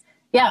I'm like,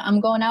 yeah, I'm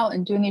going out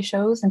and doing these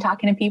shows and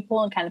talking to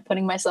people and kind of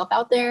putting myself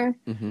out there.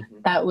 Mm-hmm.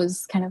 That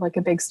was kind of like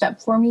a big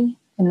step for me.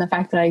 And the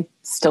fact that I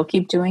still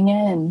keep doing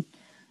it, and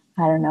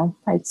I don't know,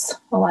 it's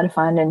a lot of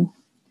fun, and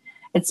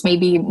it's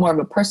maybe more of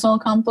a personal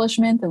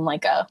accomplishment than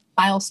like a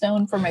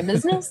milestone for my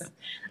business.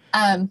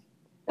 But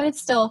it's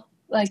still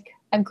like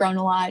I've grown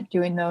a lot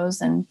doing those,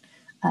 and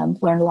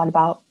learned a lot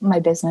about my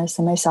business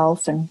and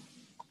myself, and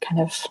kind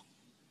of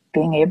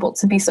being able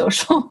to be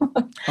social.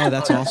 Oh,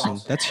 that's awesome.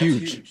 That's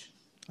huge.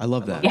 I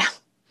love that. Yeah.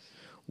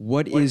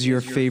 What is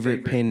your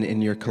favorite pin in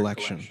your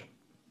collection?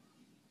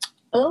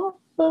 Oh,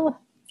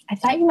 I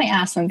thought you might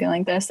ask something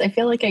like this. I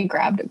feel like I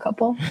grabbed a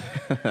couple.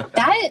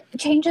 That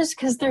changes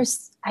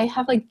because I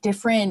have like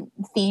different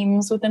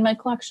themes within my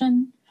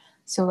collection.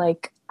 So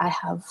like I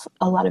have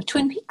a lot of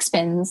Twin Peaks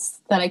pins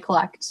that I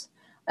collect.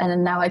 And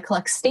then now I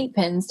collect state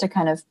pins to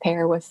kind of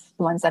pair with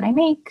the ones that I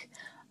make,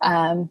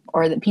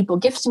 or that people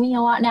gift me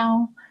a lot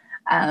now.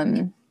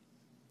 I'm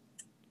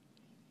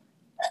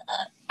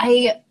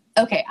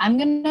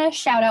going to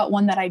shout out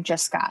one that I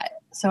just got.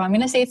 So I'm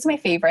going to say it's my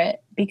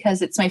favorite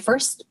because it's my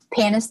first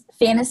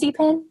fantasy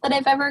pin that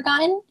I've ever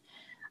gotten.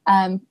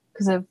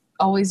 Because I've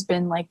always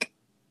been like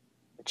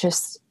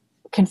just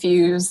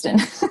confused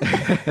and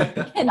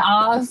in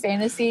awe of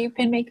fantasy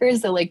pin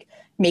makers that like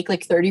make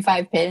like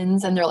 35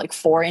 pins and they're like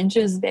 4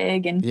 inches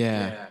big, and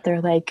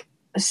they're like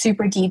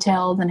super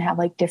detailed and have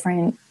like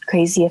different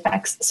crazy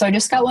effects. So I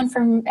just got one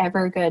from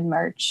Evergood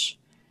merch.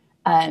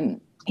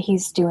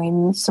 He's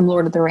doing some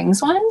Lord of the Rings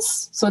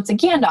ones. So it's a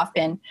Gandalf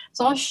pin.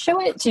 So I'll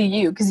show it to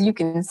you because you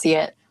can see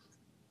it.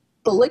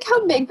 But look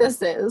how big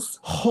this is.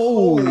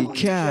 Holy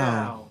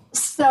cow.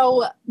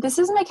 So this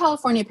is my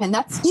California pin.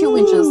 That's 2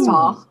 inches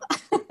tall.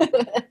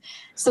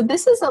 So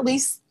this is at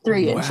least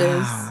 3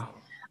 inches.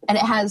 And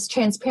it has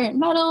transparent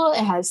metal.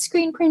 It has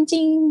screen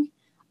printing.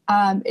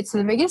 It's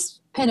the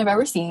biggest pin I've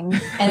ever seen.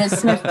 And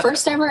it's my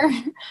first ever,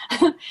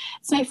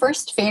 it's my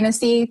first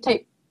fantasy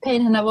type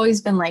pin. And I've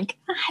always been like,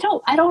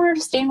 I don't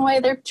understand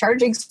why they're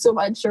charging so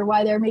much or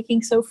why they're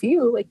making so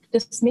few. Like,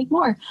 just make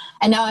more.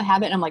 And now I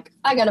have it, and I'm like,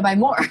 I gotta buy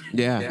more.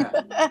 Yeah.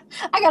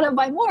 I gotta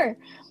buy more.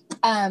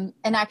 And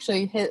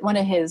actually one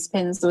of his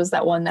pins was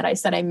that one that I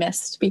said I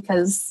missed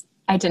because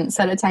I didn't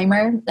set a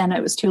timer and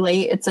it was too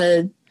late. It's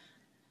a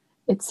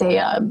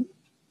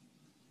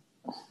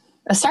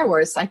Star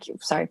Wars.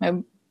 Sorry,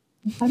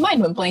 my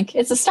mind went blank.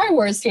 It's a Star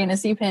Wars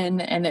fantasy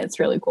pin, and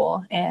it's really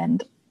cool.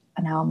 And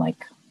now I'm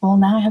like, well,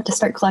 now I have to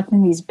start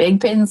collecting these big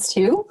pins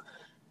too.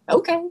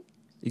 Okay.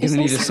 You're going to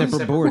need a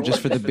separate board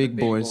just for the big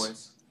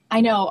boys.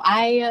 I know.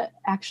 I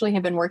actually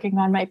have been working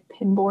on my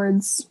pin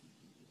boards.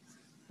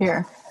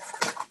 Here.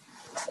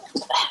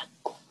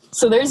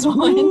 So there's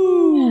one.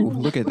 Ooh,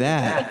 look at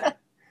that.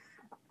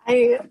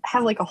 I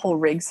have like a whole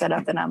rig set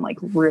up that I'm like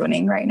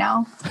ruining right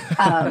now.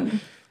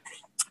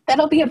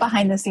 That'll be a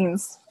behind the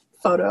scenes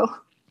photo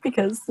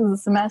because this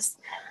is a mess.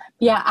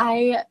 Yeah,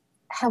 I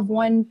have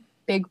one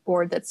big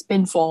board that's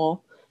been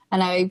full,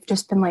 and I've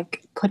just been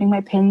like putting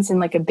my pins in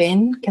like a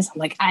bin because I'm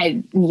like,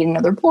 I need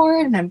another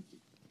board, and I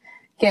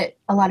get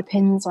a lot of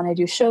pins when I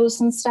do shows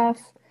and stuff.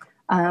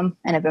 And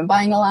I've been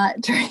buying a lot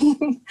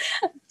during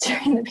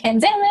the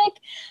pandemic.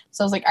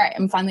 So I was like, all right,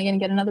 I'm finally going to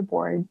get another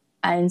board.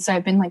 And so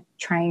I've been like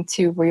trying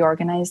to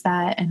reorganize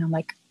that. And I'm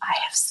like, I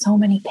have so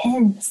many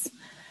pins.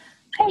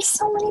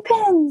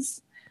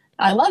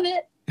 I love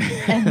it.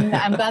 And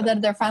I'm glad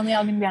that they're finally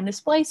all going to be on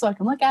display so I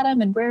can look at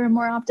them and wear them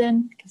more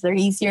often because they're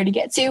easier to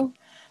get to.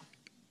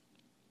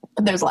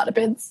 But there's a lot of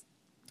pins.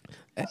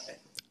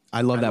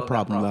 I love that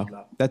problem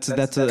though. That's a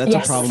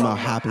problem I'll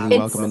happily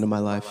welcome into my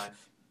life.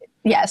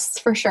 Yes,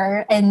 for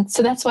sure. And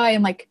so that's why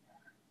I'm like,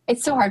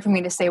 it's so hard for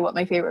me to say what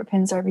my favorite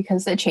pins are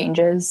because it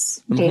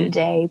changes day to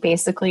day,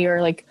 basically.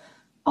 Or like,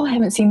 oh, I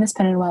haven't seen this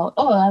pin in a while.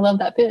 Oh, I love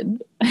that pin.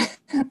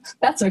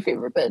 That's my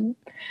favorite pin.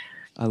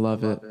 I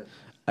love it.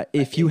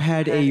 If you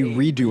had a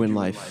redo in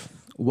life,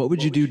 what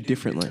would you do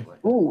differently?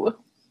 Ooh.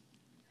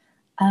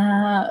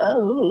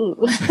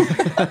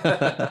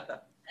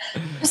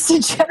 Just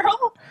in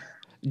general?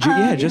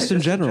 Yeah, just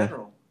in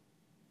general.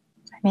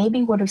 I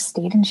maybe would have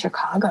stayed in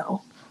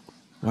Chicago.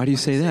 Why do you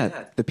say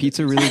that? The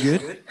pizza really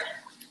good?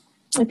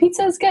 The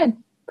pizza is good.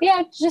 But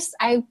yeah,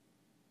 I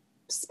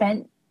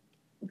spent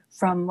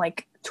from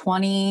like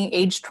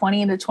age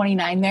 20 to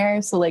 29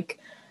 there. So like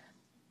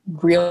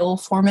real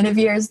formative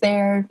years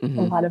there. A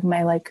lot of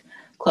my like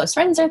close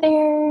friends are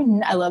there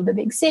and I love the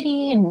big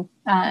city. And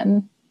I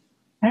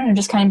don't know,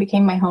 just kind of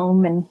became my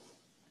home. And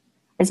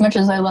as much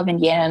as I love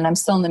Indiana and I'm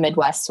still in the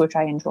Midwest, which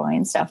I enjoy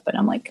and stuff, but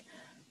I'm like,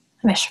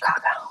 I miss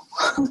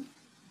Chicago.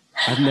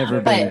 I've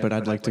never been, but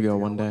I'd like to go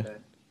one day.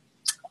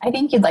 I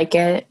think you'd like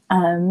it.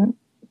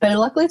 But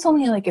luckily it's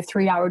only like a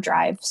 3-hour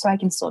drive, so I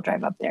can still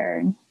drive up there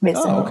and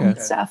visit and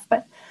stuff.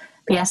 But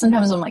yeah,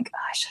 sometimes I'm like, oh,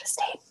 I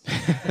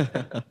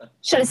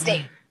should have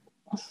stayed.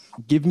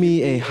 Give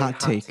me a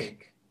hot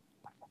take.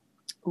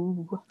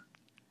 Ooh.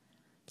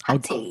 I'll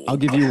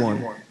give you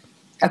one.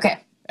 Okay.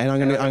 And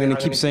I'm gonna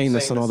keep saying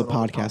this on all the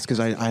podcasts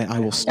because I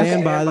will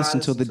stand by this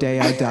until the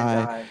day I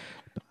die.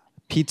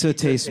 Pizza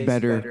tastes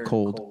better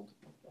cold.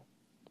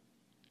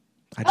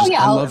 I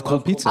love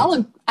cold pizza.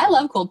 I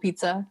love cold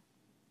pizza.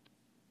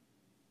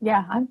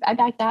 Yeah, I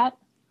back that.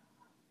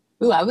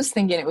 Ooh, I was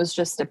thinking it was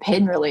just a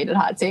pin-related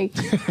hot take.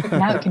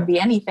 Now it can be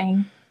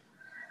anything.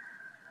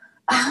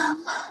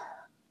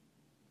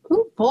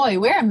 Oh boy,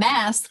 wear a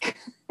mask.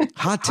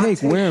 Hot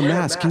take, wear a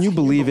mask. Can you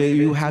believe it?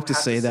 You have to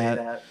say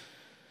that.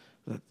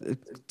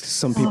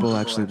 Some people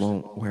actually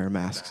won't wear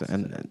masks.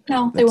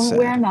 No, they won't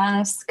wear a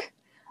mask.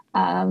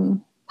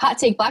 Hot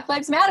take, Black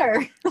Lives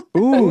Matter.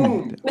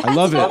 Ooh, I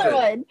love it. Another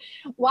one.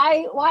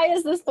 Why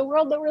is this the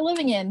world that we're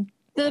living in?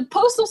 The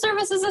Postal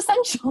Service is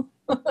essential.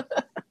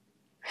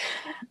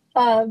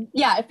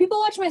 Yeah, if people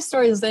watch my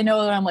stories, they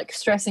know that I'm like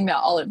stressing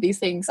about all of these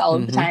things all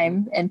of the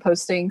time and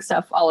posting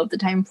stuff all of the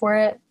time for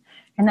it.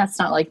 And that's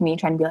not like me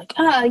trying to be like,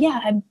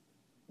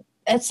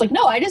 it's like,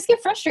 no, I just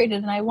get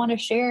frustrated and I want to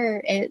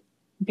share it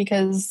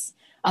because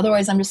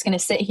otherwise I'm just going to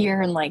sit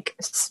here and like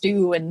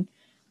stew and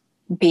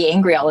be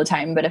angry all the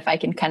time. But if I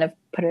can kind of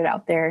put it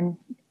out there and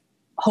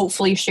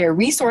hopefully share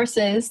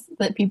resources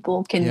that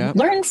people can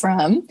learn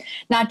from,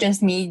 not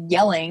just me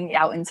yelling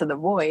out into the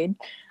void,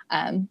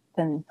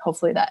 then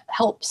hopefully that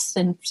helps.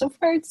 And so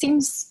far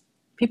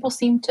people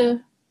seem to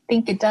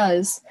think it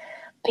does.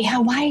 But yeah,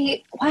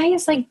 why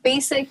is like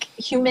basic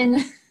human,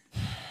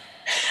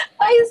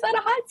 why is that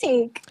a hot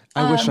take?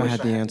 I wish I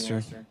had the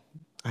answer.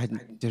 I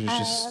don't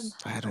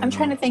know. I'm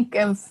trying to think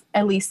of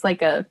at least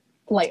like a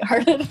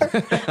lighthearted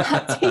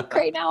hot take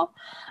right now.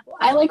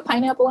 I like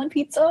pineapple on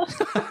pizza.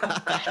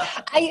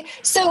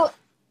 So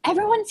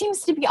everyone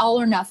seems to be all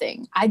or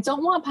nothing. I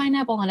don't want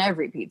pineapple on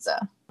every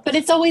pizza, but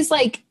it's always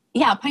like,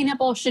 yeah,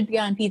 pineapple should be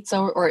on pizza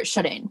or it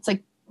shouldn't. It's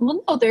like,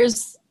 well, no,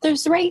 there's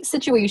right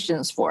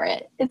situations for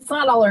it. It's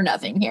not all or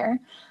nothing here.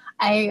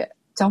 I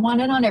don't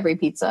want it on every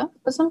pizza,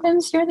 but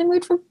sometimes you're in the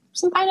mood for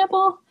some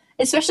pineapple,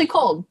 especially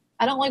cold.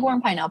 I don't like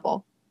warm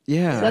pineapple.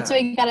 Yeah. So that's why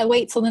you got to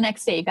wait till the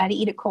next day. You got to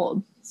eat it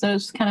cold. So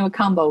it's kind of a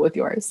combo with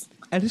yours.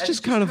 And it's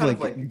just kind of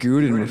like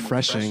good and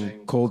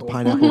refreshing cold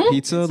pineapple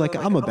pizza. Like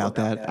I'm about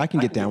that. I can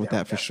get down with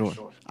that for sure.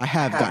 I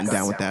have gotten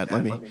down with that.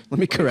 Let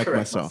me correct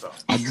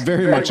myself. I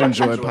very much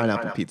enjoy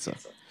pineapple pizza.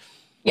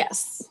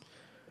 Yes.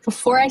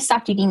 Before I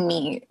stopped eating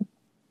meat,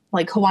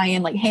 like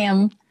Hawaiian, like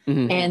ham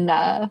and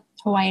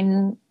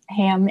Hawaiian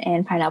ham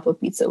and pineapple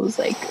pizza was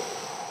like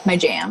my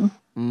jam.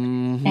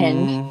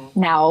 And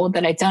now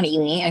that I don't eat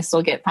meat, I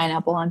still get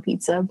pineapple on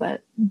pizza,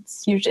 but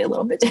it's usually a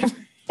little bit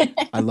different.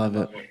 I love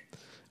it.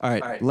 All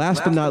right.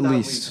 Last but not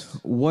least,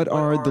 what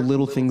are the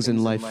little things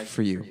in life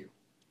for you?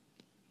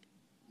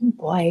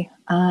 Boy,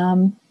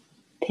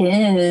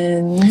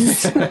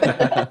 pins.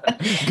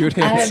 Good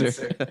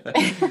answer.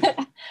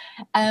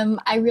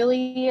 I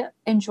really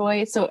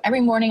enjoy, so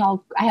every morning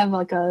I have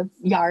like a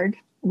yard.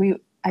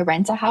 I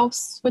rent a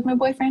house with my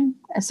boyfriend.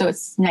 So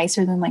it's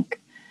nicer than like,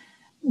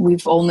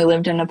 we've only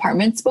lived in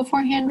apartments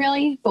beforehand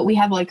really, but we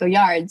have like a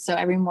yard. So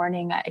every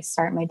morning I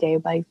start my day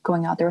by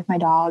going out there with my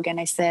dog and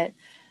I sit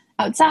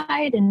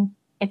outside. And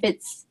if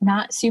it's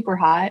not super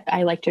hot,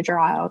 I like to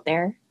draw out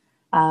there.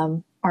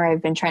 Or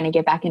I've been trying to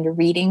get back into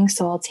reading.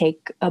 So I'll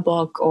take a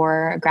book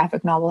or a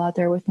graphic novel out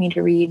there with me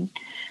to read.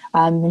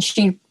 And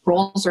she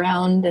rolls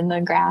around in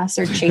the grass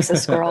or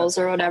chases squirrels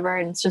or whatever.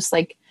 And it's just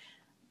like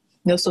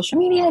no social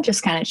media,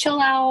 just kind of chill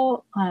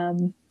out,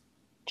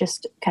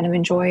 just kind of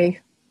enjoy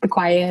the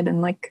quiet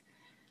and like,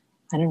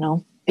 I don't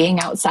know,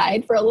 being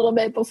outside for a little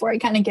bit before I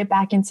kind of get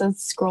back into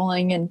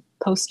scrolling and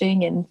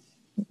posting and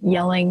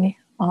yelling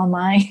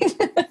online.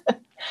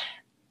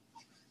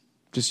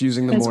 Just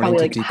using the morning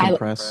to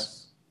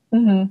decompress.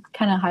 Kind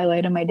of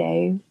highlight of my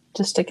day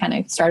just to kind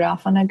of start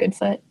off on a good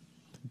foot.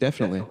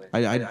 Definitely.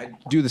 I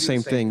do the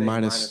same thing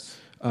minus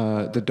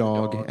the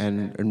dog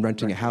and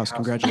renting a house.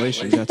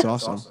 Congratulations. That's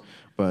awesome.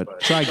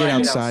 But try to get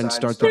outside and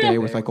start the day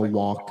with like a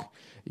walk,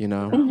 you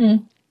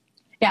know?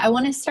 Yeah, I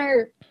want to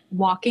start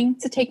walking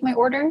to take my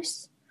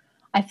orders.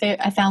 I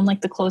found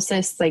like the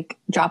closest like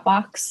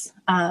Dropbox.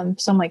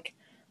 So I'm like,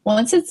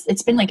 once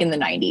it's been like in the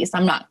 90s.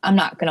 I'm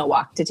not gonna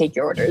walk to take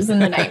your orders in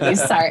the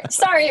 90s.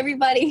 Sorry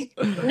everybody,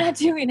 I'm not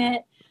doing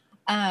it.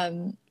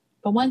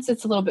 But once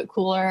it's a little bit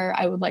cooler,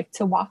 I would like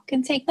to walk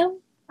and take them,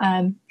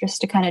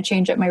 just to kind of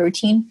change up my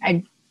routine.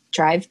 I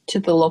drive to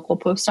the local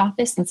post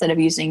office instead of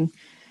using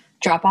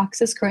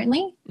Dropboxes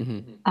currently.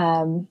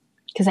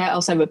 Because I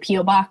also have a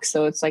P.O. box,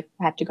 so it's like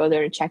I have to go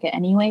there to check it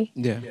anyway.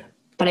 Yeah.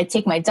 But I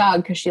take my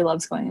dog because she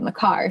loves going in the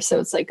car, so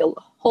it's like a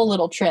whole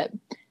little trip.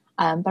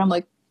 But I'm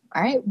like,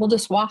 all right, we'll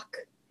just walk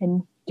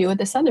and do it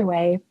this other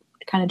way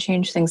to kind of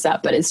change things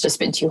up. But it's just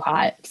been too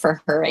hot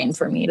for her and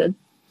for me to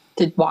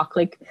walk.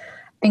 Like, I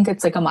think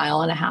it's like 1.5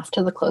 miles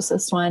to the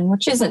closest one,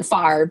 which isn't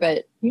far,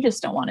 but you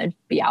just don't want to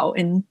be out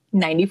in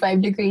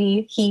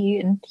 95-degree heat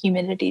and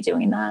humidity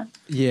doing that.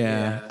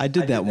 Yeah, I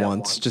did that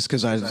once just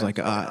because I was like,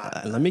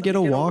 let me get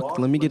a walk,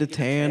 let me get a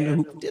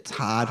tan. It's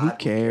hot, who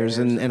cares?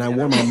 And I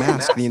wore my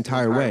mask the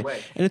entire way.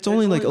 And it's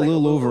only like a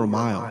little over 1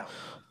 mile.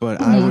 But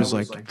I was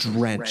like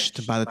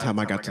drenched by the time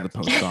I got to the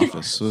post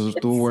office. So it was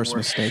the worst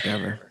mistake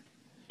ever.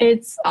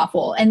 It's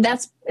awful. And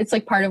it's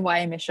like part of why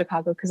I miss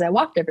Chicago, because I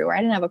walked everywhere. I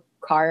didn't have a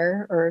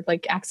car or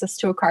like access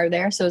to a car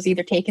there. So it was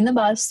either taking the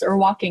bus or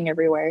walking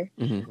everywhere.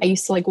 I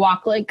used to like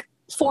walk like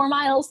 4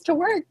 miles to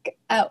work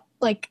at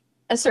like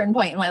a certain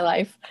point in my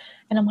life.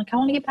 And I'm like, I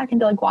want to get back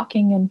into like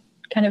walking and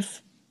kind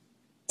of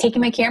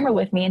taking my camera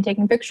with me and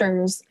taking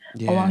pictures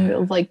along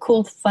with like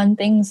cool, fun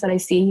things that I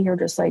see, or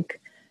just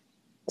like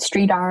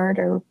street art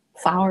or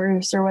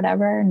flowers or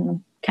whatever,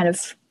 and kind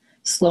of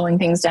slowing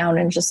things down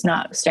and just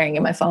not staring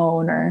at my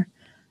phone or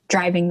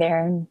driving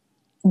there and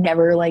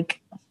never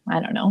like, I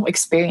don't know,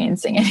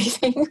 experiencing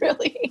anything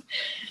really.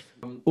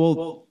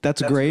 Well,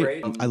 that's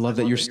great. I love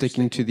that you're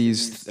sticking to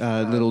these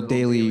little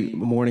daily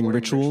morning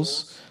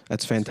rituals.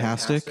 That's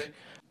fantastic.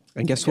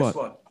 And guess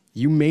what?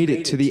 You made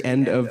it to the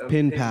end of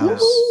Pin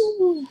Pals.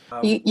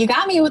 You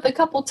got me with a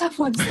couple tough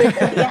ones there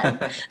at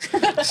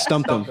the end.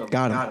 Stumped them.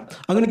 Got him.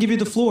 I'm going to give you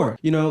the floor.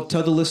 You know,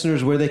 tell the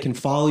listeners where they can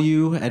follow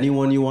you.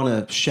 Anyone you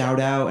want to shout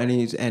out,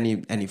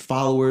 any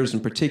followers in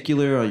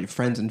particular, or your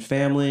friends and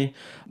family.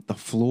 The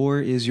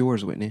floor is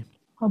yours, Whitney.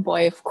 Oh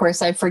boy, of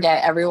course I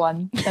forget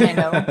everyone that I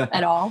know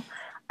at all.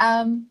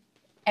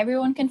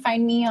 Everyone can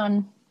find me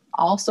on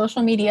all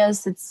social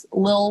medias. It's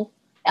Lil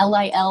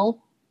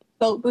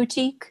Boat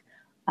Boutique.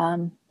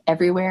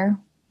 Everywhere.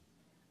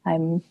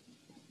 I'm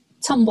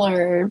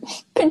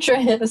Tumblr,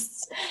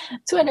 Pinterest,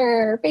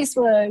 Twitter,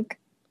 Facebook,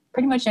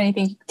 pretty much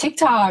anything,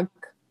 TikTok,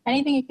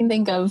 anything you can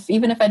think of.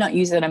 Even if I don't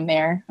use it, I'm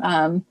there.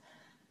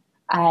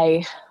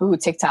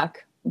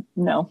 TikTok,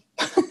 no.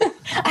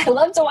 I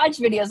love to watch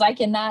videos. I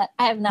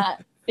have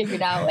not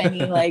figured out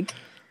any like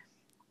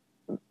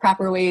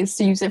proper ways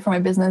to use it for my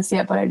business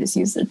yet, but I just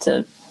use it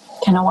to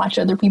kind of watch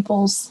other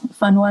people's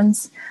fun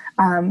ones.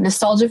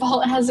 Nostalgia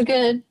Vault has a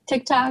good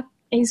TikTok.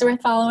 He's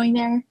worth following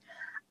there.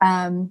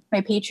 My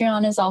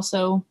Patreon is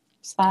also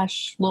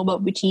 /Lil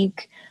Boat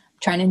Boutique. I'm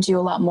trying to do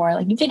a lot more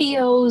like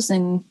videos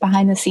and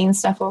behind the scenes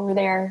stuff over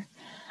there.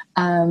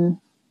 A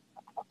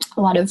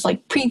lot of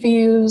like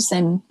previews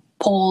and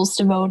polls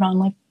to vote on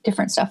like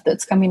different stuff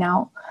that's coming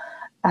out.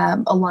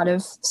 A lot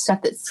of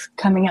stuff that's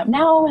coming up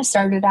now has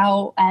started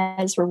out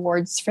as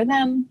rewards for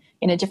them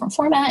in a different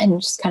format and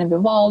just kind of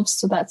evolved.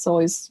 So that's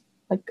always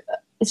like,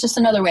 it's just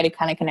another way to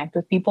kind of connect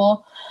with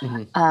people.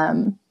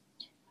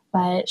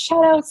 But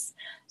shout outs.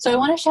 So I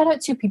want to shout out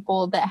 2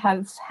 people that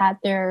have had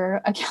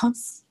their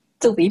accounts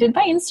deleted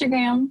by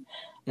Instagram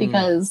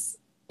because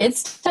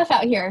it's tough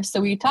out here.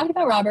 So we talked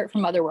about Robert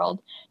from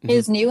Otherworld.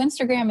 His new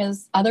Instagram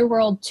is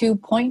Otherworld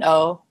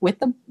 2.0 with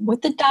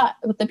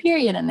the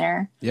period in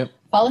there. Yep.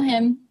 Follow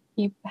him.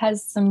 He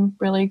has some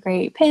really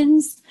great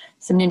pins,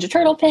 some Ninja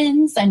Turtle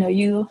pins. I know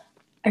you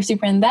are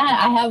super into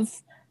that. I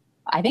have,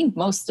 I think,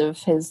 most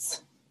of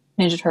his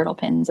Ninja Turtle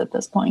pins at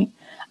this point.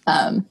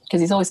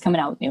 because he's always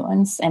coming out with new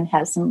ones and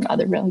has some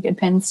other really good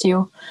pins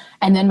too.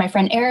 And then my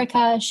friend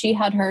Erica, she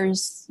had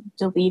hers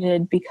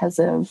deleted because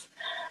of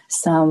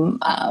some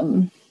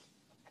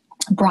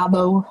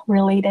Bravo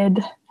related,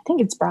 I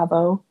think it's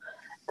Bravo,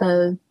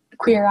 the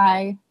Queer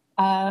Eye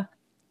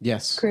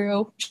Yes.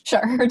 crew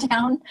shut her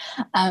down.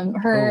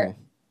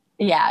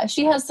 Yeah,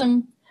 she has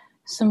some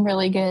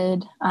really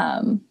good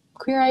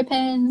Queer Eye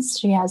pins.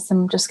 She has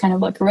some just kind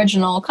of like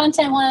original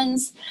content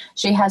ones.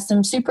 She has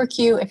some super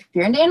cute, if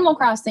you're into Animal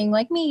Crossing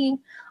like me,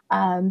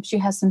 she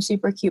has some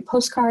super cute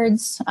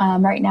postcards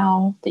right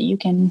now that you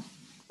can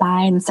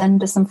buy and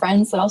send to some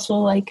friends that also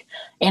like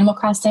Animal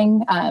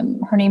Crossing.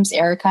 Her name's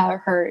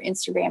Erica. Her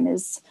Instagram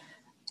is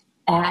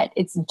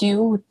it's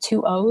Do with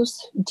 2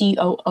 O's,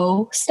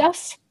 DOO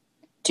stuff.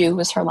 Do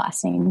was her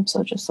last name,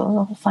 so just a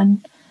little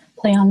fun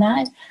play on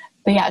that.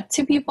 But yeah,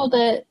 2 people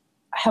that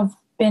have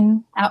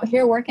been out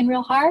here working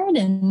real hard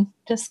and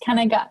just kind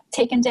of got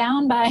taken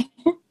down by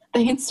the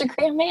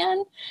Instagram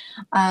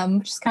man,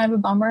 which is kind of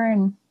a bummer.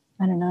 And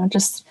I don't know,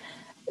 just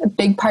a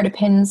big part of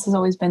pins has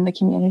always been the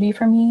community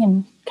for me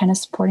and kind of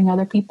supporting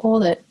other people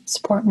that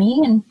support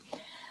me. And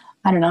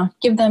I don't know,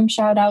 give them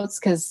shout outs,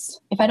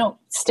 because if I don't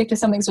stick to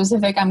something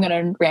specific, I'm going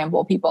to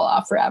ramble people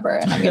off forever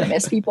and I'm going to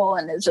miss people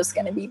and it's just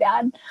going to be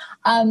bad.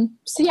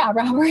 So yeah,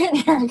 Robert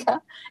and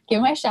Erica,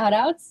 give my shout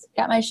outs.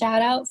 Got my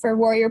shout out for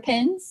Warrior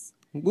Pins.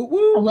 Woo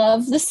woo. I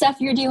love the stuff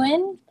you're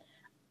doing.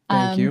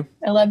 Thank you.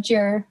 I loved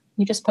you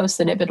just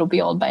posted it, but it'll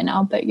be old by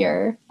now, but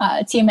your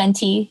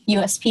TMNT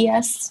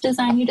USPS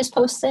design you just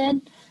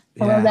posted.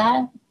 I love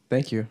that.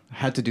 Thank you. I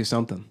had to do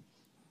something.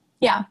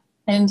 Yeah.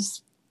 And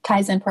just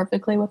ties in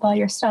perfectly with all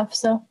your stuff.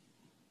 So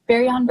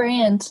very on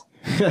brand.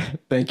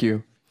 Thank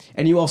you.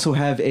 And you also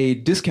have a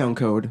discount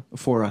code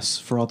for us,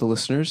 for all the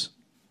listeners.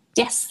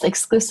 Yes,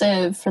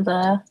 exclusive for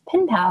the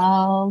Pin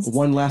Pals.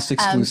 One last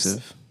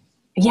exclusive.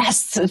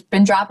 Yes, it's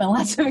been dropping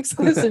lots of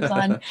exclusives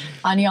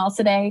on y'all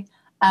today.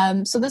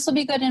 So this will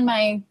be good in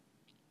my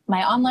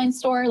online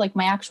store, like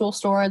my actual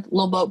store,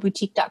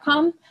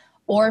 lilboatboutique.com,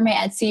 or my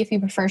Etsy if you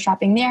prefer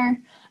shopping there.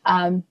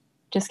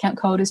 Discount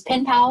code is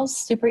Pin Pals.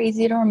 Super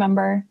easy to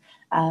remember.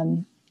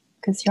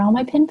 Because you're all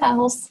my Pin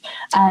Pals.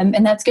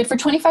 And that's good for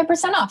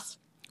 25% off.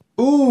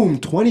 Boom,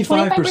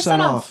 25%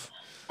 off.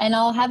 And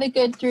I'll have it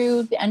good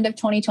through the end of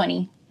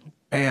 2020.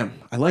 Bam,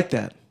 I like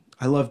that.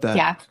 I love that.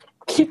 Yeah.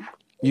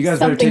 You guys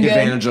better take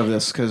advantage of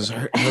this, because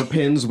her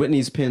pins,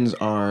 Whitney's pins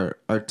are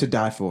to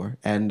die for.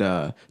 And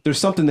there's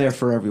something there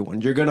for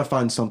everyone. You're going to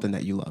find something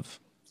that you love.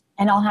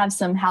 And I'll have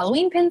some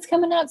Halloween pins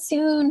coming out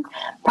soon.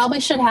 Probably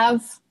should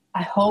have,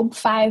 I hope,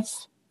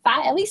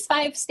 at least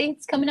 5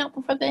 states coming out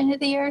before the end of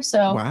the year.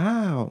 So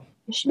wow,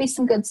 there should be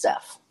some good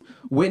stuff.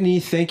 Whitney,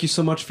 thank you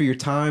so much for your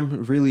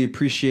time. Really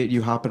appreciate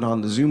you hopping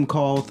on the Zoom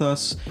call with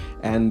us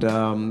and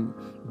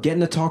getting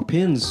to talk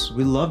pins.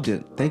 We loved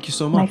it. Thank you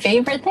so much. My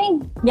favorite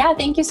thing. Yeah,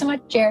 thank you so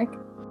much, Eric.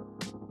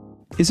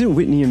 Isn't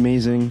Whitney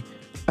amazing?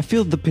 I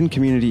feel the pin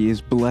community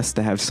is blessed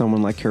to have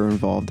someone like her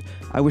involved.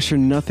 I wish her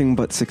nothing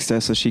but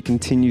success as she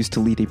continues to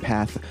lead a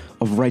path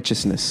of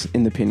righteousness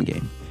in the pin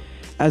game.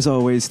 As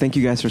always, thank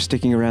you guys for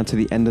sticking around to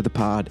the end of the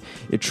pod.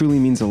 It truly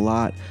means a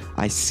lot.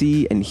 I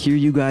see and hear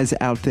you guys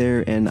out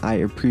there, and I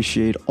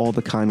appreciate all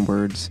the kind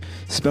words.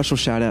 Special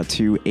shout out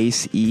to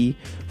Ace E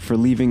for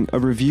leaving a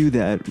review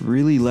that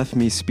really left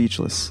me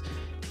speechless.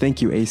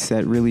 Thank you, Ace.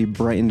 That really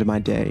brightened my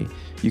day.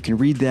 You can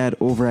read that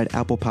over at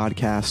Apple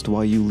Podcast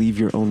while you leave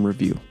your own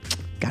review.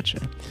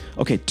 Gotcha.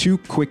 Okay, 2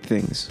 quick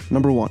things.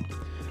 Number 1.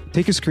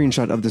 Take a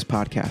screenshot of this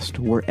podcast,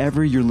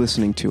 wherever you're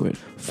listening to it,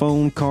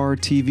 phone, car,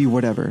 TV,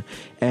 whatever,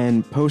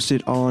 and post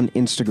it on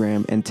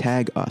Instagram and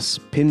tag us,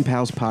 Pin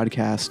Pals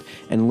Podcast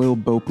and Lil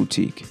Boat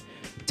Boutique.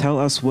 Tell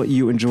us what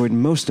you enjoyed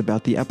most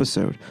about the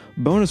episode.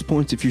 Bonus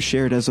points if you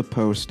share it as a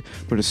post,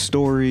 but a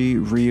story,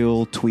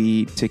 reel,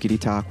 tweet,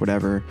 tickety-talk,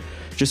 whatever.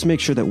 Just make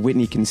sure that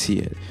Whitney can see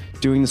it.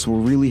 Doing this will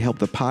really help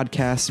the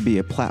podcast be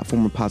a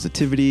platform of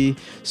positivity,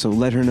 so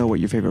let her know what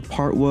your favorite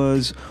part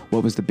was,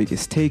 what was the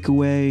biggest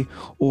takeaway,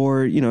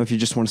 or, if you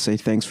just want to say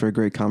thanks for a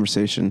great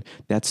conversation,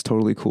 that's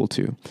totally cool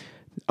too.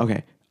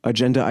 Okay.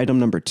 Agenda item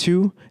number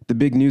 2, the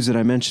big news that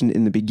I mentioned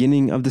in the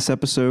beginning of this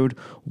episode,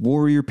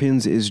 Warrior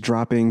Pins is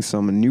dropping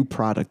some new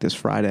product this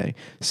Friday,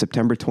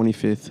 September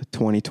 25th,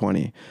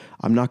 2020.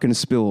 I'm not going to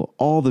spill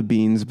all the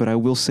beans, but I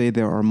will say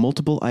there are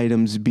multiple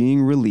items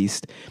being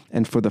released,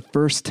 and for the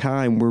first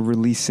time, we're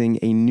releasing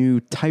a new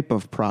type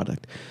of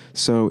product.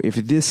 So if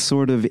this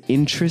sort of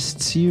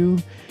interests you,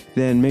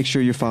 then make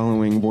sure you're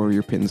following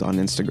Warrior Pins on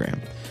Instagram.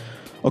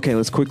 Okay,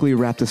 let's quickly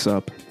wrap this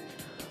up.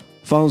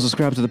 Follow and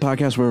subscribe to the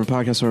podcast wherever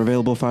podcasts are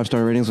available.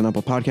 5-star ratings on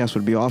Apple Podcasts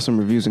would be awesome.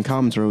 Reviews and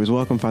comments are always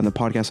welcome. Find the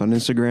podcast on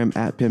Instagram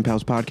at Pin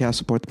Pals Podcast.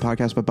 Support the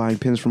podcast by buying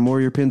pins from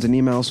Warrior Pins and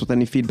email us with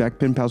any feedback.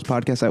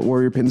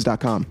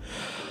 pinpalspodcast@warriorpins.com.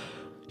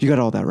 You got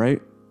all that,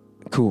 right?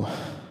 Cool.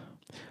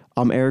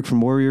 I'm Eric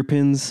from Warrior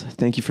Pins.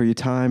 Thank you for your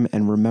time.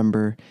 And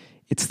remember,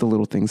 it's the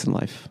little things in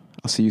life.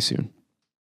 I'll see you soon.